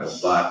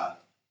bar.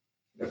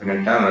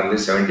 Definitely வந்து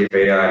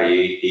 75 or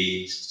 80,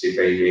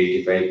 65,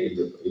 85,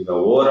 if the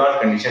overall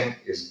condition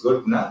is good,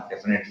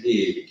 definitely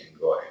we can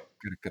go ahead.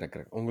 Correct, correct,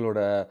 correct. உங்களோட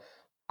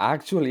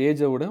actual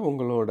ஏஜை விட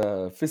உங்களோட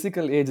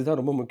physical age தான்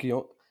ரொம்ப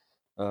முக்கியம்.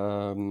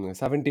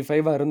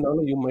 75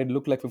 இருந்தாலும் you might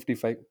look like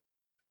 55.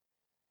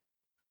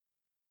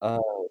 ஆ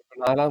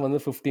நான்லாம்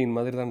வந்து 15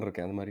 மாதிரி தான்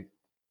இருக்கேன். அந்த மாரி.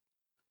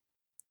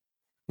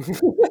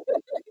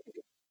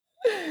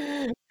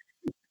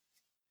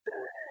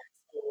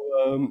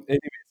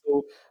 எனிவே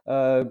அ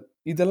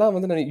இதெல்லாம்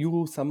வந்து you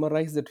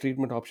summarise the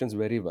treatment options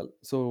very well.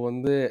 So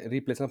வந்து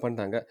ரீப்ளேஸ்லாம்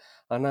பண்ணிட்டாங்க.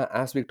 ஆனா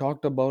as we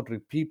talked about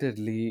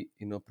repeatedly,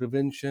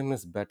 prevention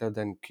is better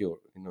then cure.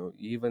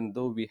 Even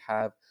though we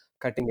have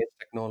cutting edge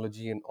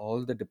technology in all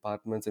the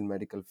departments in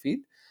medical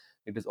field,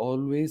 it is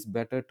always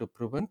better to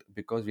prevent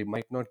because we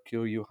might not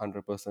cure you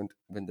 100%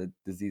 when the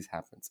disease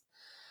happens.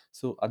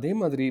 So அதே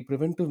மாதிரி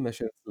preventive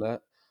மெஷர்ஸ்ல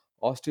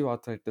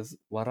osteoarthritis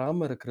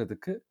வராம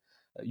இருக்கிறதுக்கு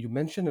you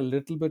mentioned a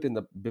little bit in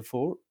the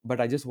before, but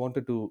I just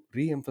wanted to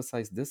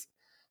re-emphasize this.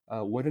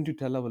 Why don't you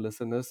tell our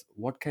listeners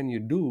what can you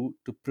do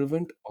to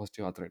prevent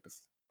osteoarthritis?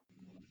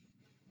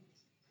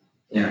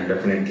 Yeah,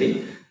 definitely.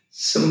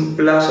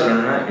 சிம்பிளா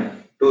சொல்லணும்னா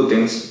two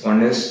things.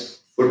 One is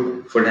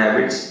food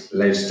habits,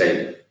 life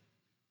style.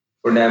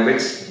 Food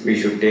habits, we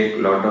should take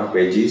lot of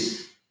veggies,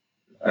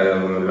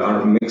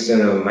 mix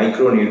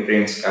micro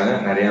நியூட்ரியன்ஸ்க்காக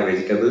நிறைய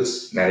vegetables,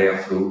 நிறைய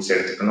fruits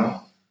எடுத்துக்கணும்.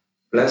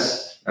 Plus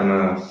நம்ம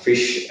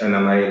fish அந்த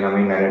மாதிரி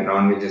எல்லாமே நிறைய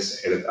நான்வெஜ்ஜஸ்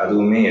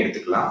அதுவுமே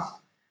எடுத்துக்கலாம்.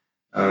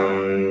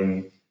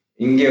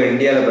 இங்கே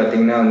இந்தியாவில்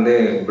பார்த்தீங்கன்னா வந்து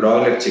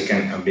ப்ராய்லர்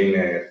சிக்கன்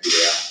அப்படின்னு இருக்கு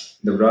இல்லையா?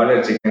 இந்த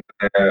ப்ராய்லர் சிக்கன்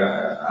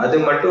அது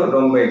மட்டும்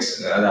ரொம்ப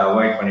அதை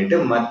அவாய்ட் பண்ணிட்டு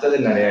மற்றது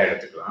நிறைய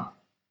எடுத்துக்கலாம்.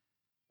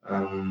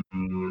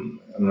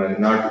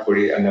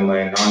 நாட்டுக்கோழி அந்த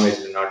மாதிரி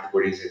நான்வெஜ்ல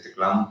நாட்டுக்கோழி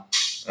சேர்த்துக்கலாம்.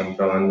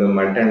 அப்புறம் வந்து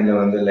மட்டன்ல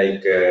வந்து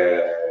like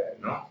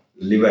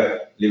liver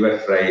liver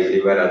fry,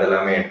 liver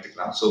அதெல்லாமே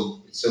எடுத்துக்கலாம்.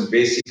 ஸோ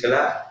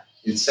பேசிக்கலா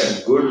it's a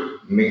good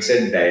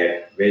mixed diet,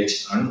 veg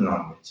and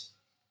non veg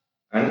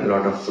and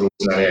lot of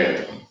fruits நிறைய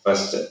எடுத்துக்கணும்.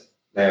 First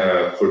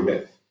food.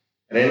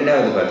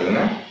 ரெண்டாவது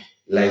பார்த்தீங்கன்னா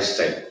லைஃப்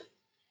ஸ்டைல்.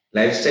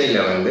 லைஃப்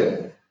ஸ்டைலில் வந்து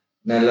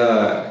நல்லா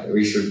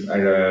we should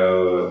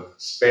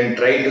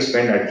try to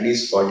spend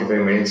at least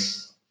 45 minutes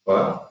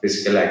for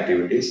physical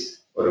activities.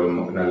 ஒரு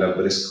நல்ல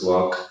பிரிஸ்க்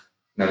வாக்,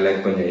 நல்ல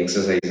கொஞ்சம்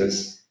exercises.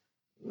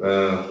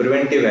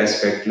 Preventive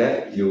ஆஸ்பெக்ட்ல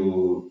you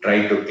try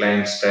to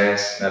claim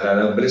stairs.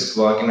 அதாவது பிரிஸ்க்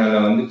வாக்கினால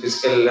வந்து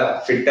பிசிக்கல்ல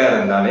ஃபிட்டா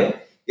இருந்தாலே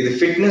இது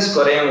ஃபிட்னஸ்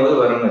குறையும் போது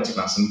வரும்னு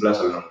வச்சுக்கலாம், சிம்பிளா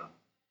சொல்லணும்னா.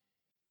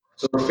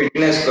 So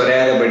fitness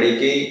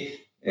குறையாதபடிக்கு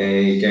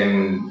you can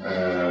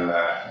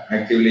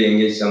actively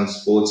engage some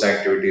sports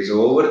activities.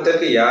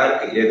 ஒவ்வொருத்தருக்கு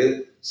யாருக்கு எது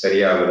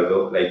சரியா வருதோ,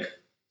 like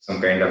some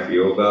kind of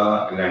yoga,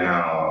 இல்லைன்னா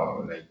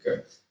like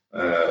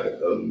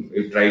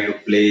try to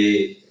play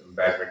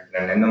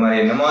badminton, இந்த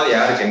மாதிரி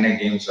யாருக்கு என்ன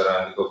கேம்ஸ்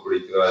வராதுக்கோ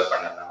பிடிக்குதோ அதை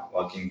பண்ணலாம்.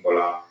 வாக்கிங்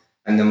போகலாம்.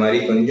 அந்த மாதிரி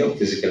கொஞ்சம்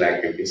ஃபிசிக்கல்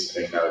ஆக்டிவிட்டிஸ்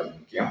ரெண்டாவது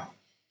முக்கியம்.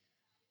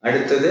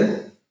 அடுத்தது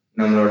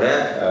நம்மளோட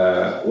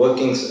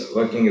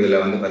ஒர்க்கிங்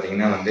இதில் வந்து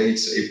பார்த்தீங்கன்னா வந்து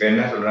இப்போ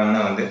என்ன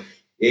சொல்கிறாங்கன்னா வந்து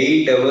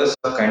 8 hours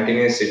of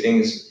continuous sitting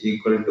is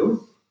equal to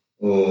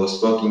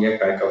smoking a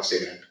pack of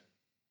cigarette.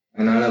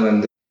 அதனால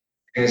வந்து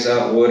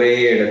ஒரே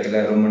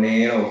இடத்துல ரொம்ப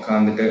நேரம்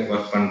உட்காந்துட்டு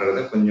ஒர்க்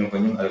பண்றத கொஞ்சம்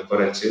கொஞ்சம் அதை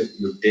குறைச்சு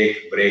you take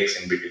breaks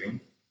in between.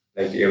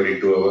 Like every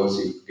 2 hours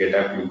you get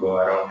up, you go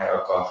around, have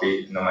coffee,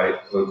 இந்த மாதிரி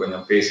ஒரு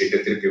கொஞ்சம்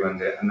பேசிட்டு திருப்பி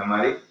வந்து அந்த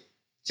மாதிரி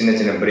சின்ன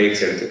சின்ன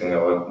பிரேக்ஸ் எடுத்துக்கோங்க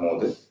ஒர்க்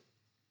போது.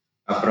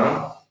 அப்புறம்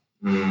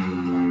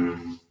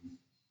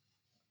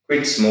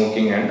குவிட்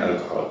ஸ்மோக்கிங் அண்ட்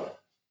ஆல்கஹால்.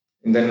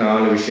 இந்த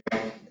 4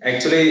 விஷயம்.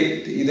 ஆக்சுவலி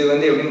இது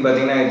வந்து எப்படின்னு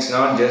பார்த்தீங்கன்னா, it's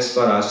not just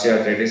for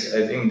osteoarthritis. I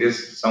think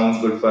this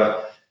sounds good for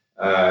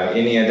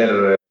any other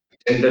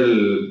general.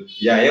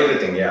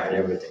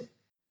 Everything.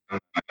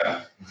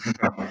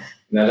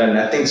 நல்லா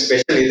நத்திங்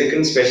ஸ்பெஷல்.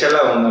 இதுக்குன்னு ஸ்பெஷலா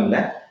ஒன்றும்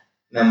இல்லை.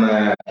 நம்ம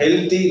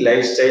healthy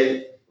lifestyle,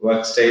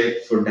 work style,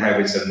 food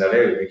habits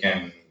இருந்தாலே we can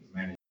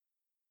manage.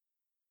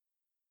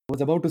 I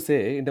was about to say,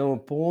 நம்ம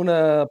போன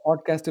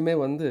பாட்காஸ்ட்டுமே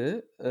வந்து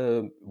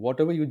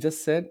whatever you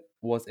just said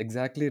was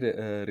exactly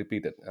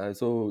repeated.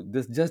 So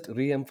this just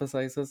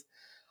re-emphasizes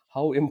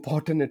how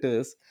important it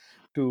is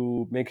to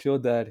make sure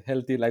that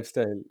healthy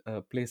lifestyle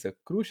plays a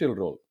crucial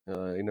role.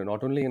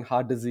 Not only in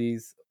heart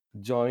disease,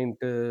 joint,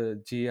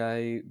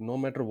 GI, no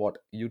matter what.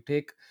 You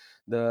take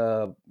the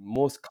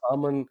most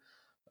common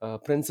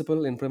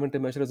principle in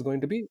preventive measure is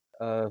going to be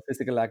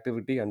physical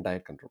activity and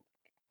diet control.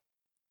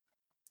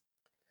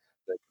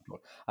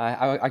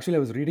 Actually,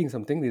 I was reading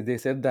something. They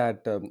said that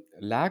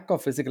lack of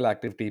physical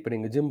activity, இப்போ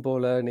நீங்க gym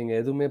போல, நீங்க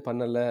எதுவுமே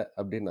பண்ணல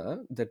அப்படின்னா,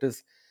 that is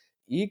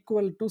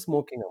equal to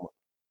smoking ஆமா.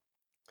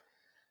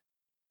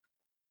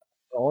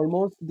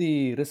 Almost the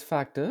risk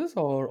factors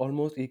are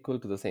almost equal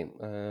to the same.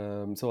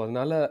 So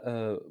அதனால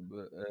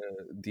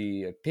the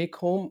take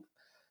home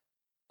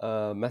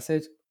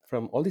message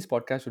from all these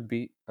podcasts should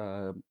be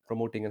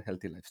promoting a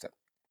healthy lifestyle.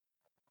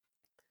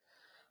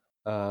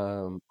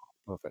 Um,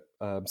 Perfect.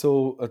 So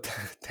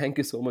thank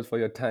you so much for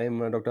your time,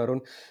 Dr.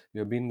 Arun. You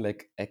have been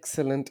like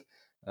excellent.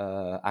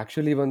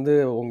 Actually வந்து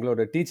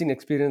உங்களோட teaching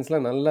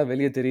எக்ஸ்பீரியன்ஸ்லாம் நல்லா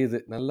வெளியே தெரியுது.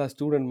 நல்லா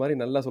student மாதிரி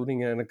நல்லா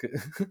சொல்றீங்க எனக்கு.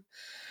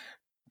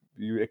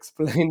 You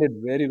explained it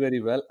very,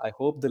 very well. I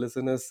hope the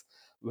listeners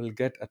will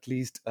get at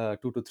least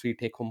 2 to 3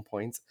 take home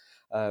points.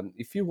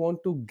 If you want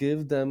to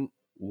give them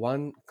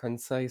one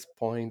concise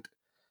point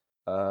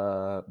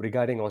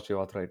regarding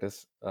osteoarthritis,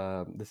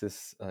 this is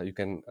you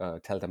can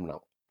tell them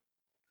now.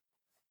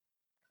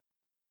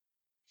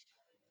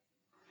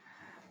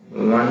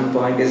 One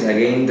point is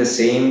again the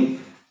same: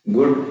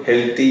 good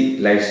healthy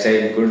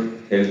lifestyle, good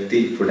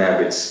healthy food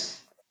habits.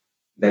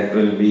 That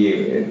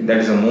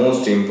is the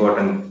most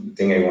important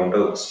thing I want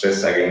to stress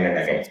again and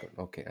again. Sounds good.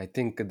 Okay. I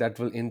think that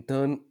will in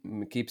turn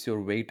keeps your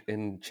weight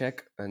in check,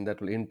 and that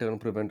will in turn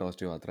prevent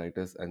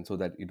osteoarthritis, and so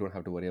that you don't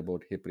have to worry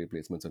about hip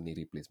replacements or knee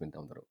replacement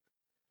down the road.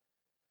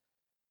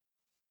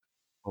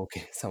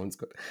 Okay, sounds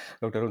good.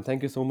 Dr. Arun,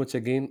 thank you so much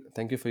again.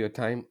 Thank you for your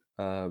time.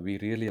 We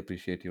really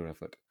appreciate your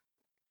effort.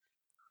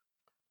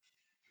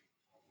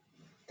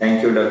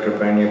 Thank you, Dr.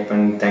 Pranyapan.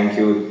 Thank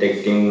you, Tech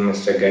Team,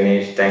 Mr.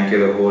 Ganesh. Thank you,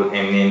 the whole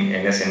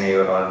NSNA.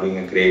 You're all doing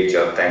a great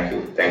job. Thank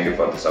you. Thank you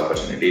for this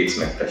opportunity. It's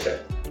my pleasure.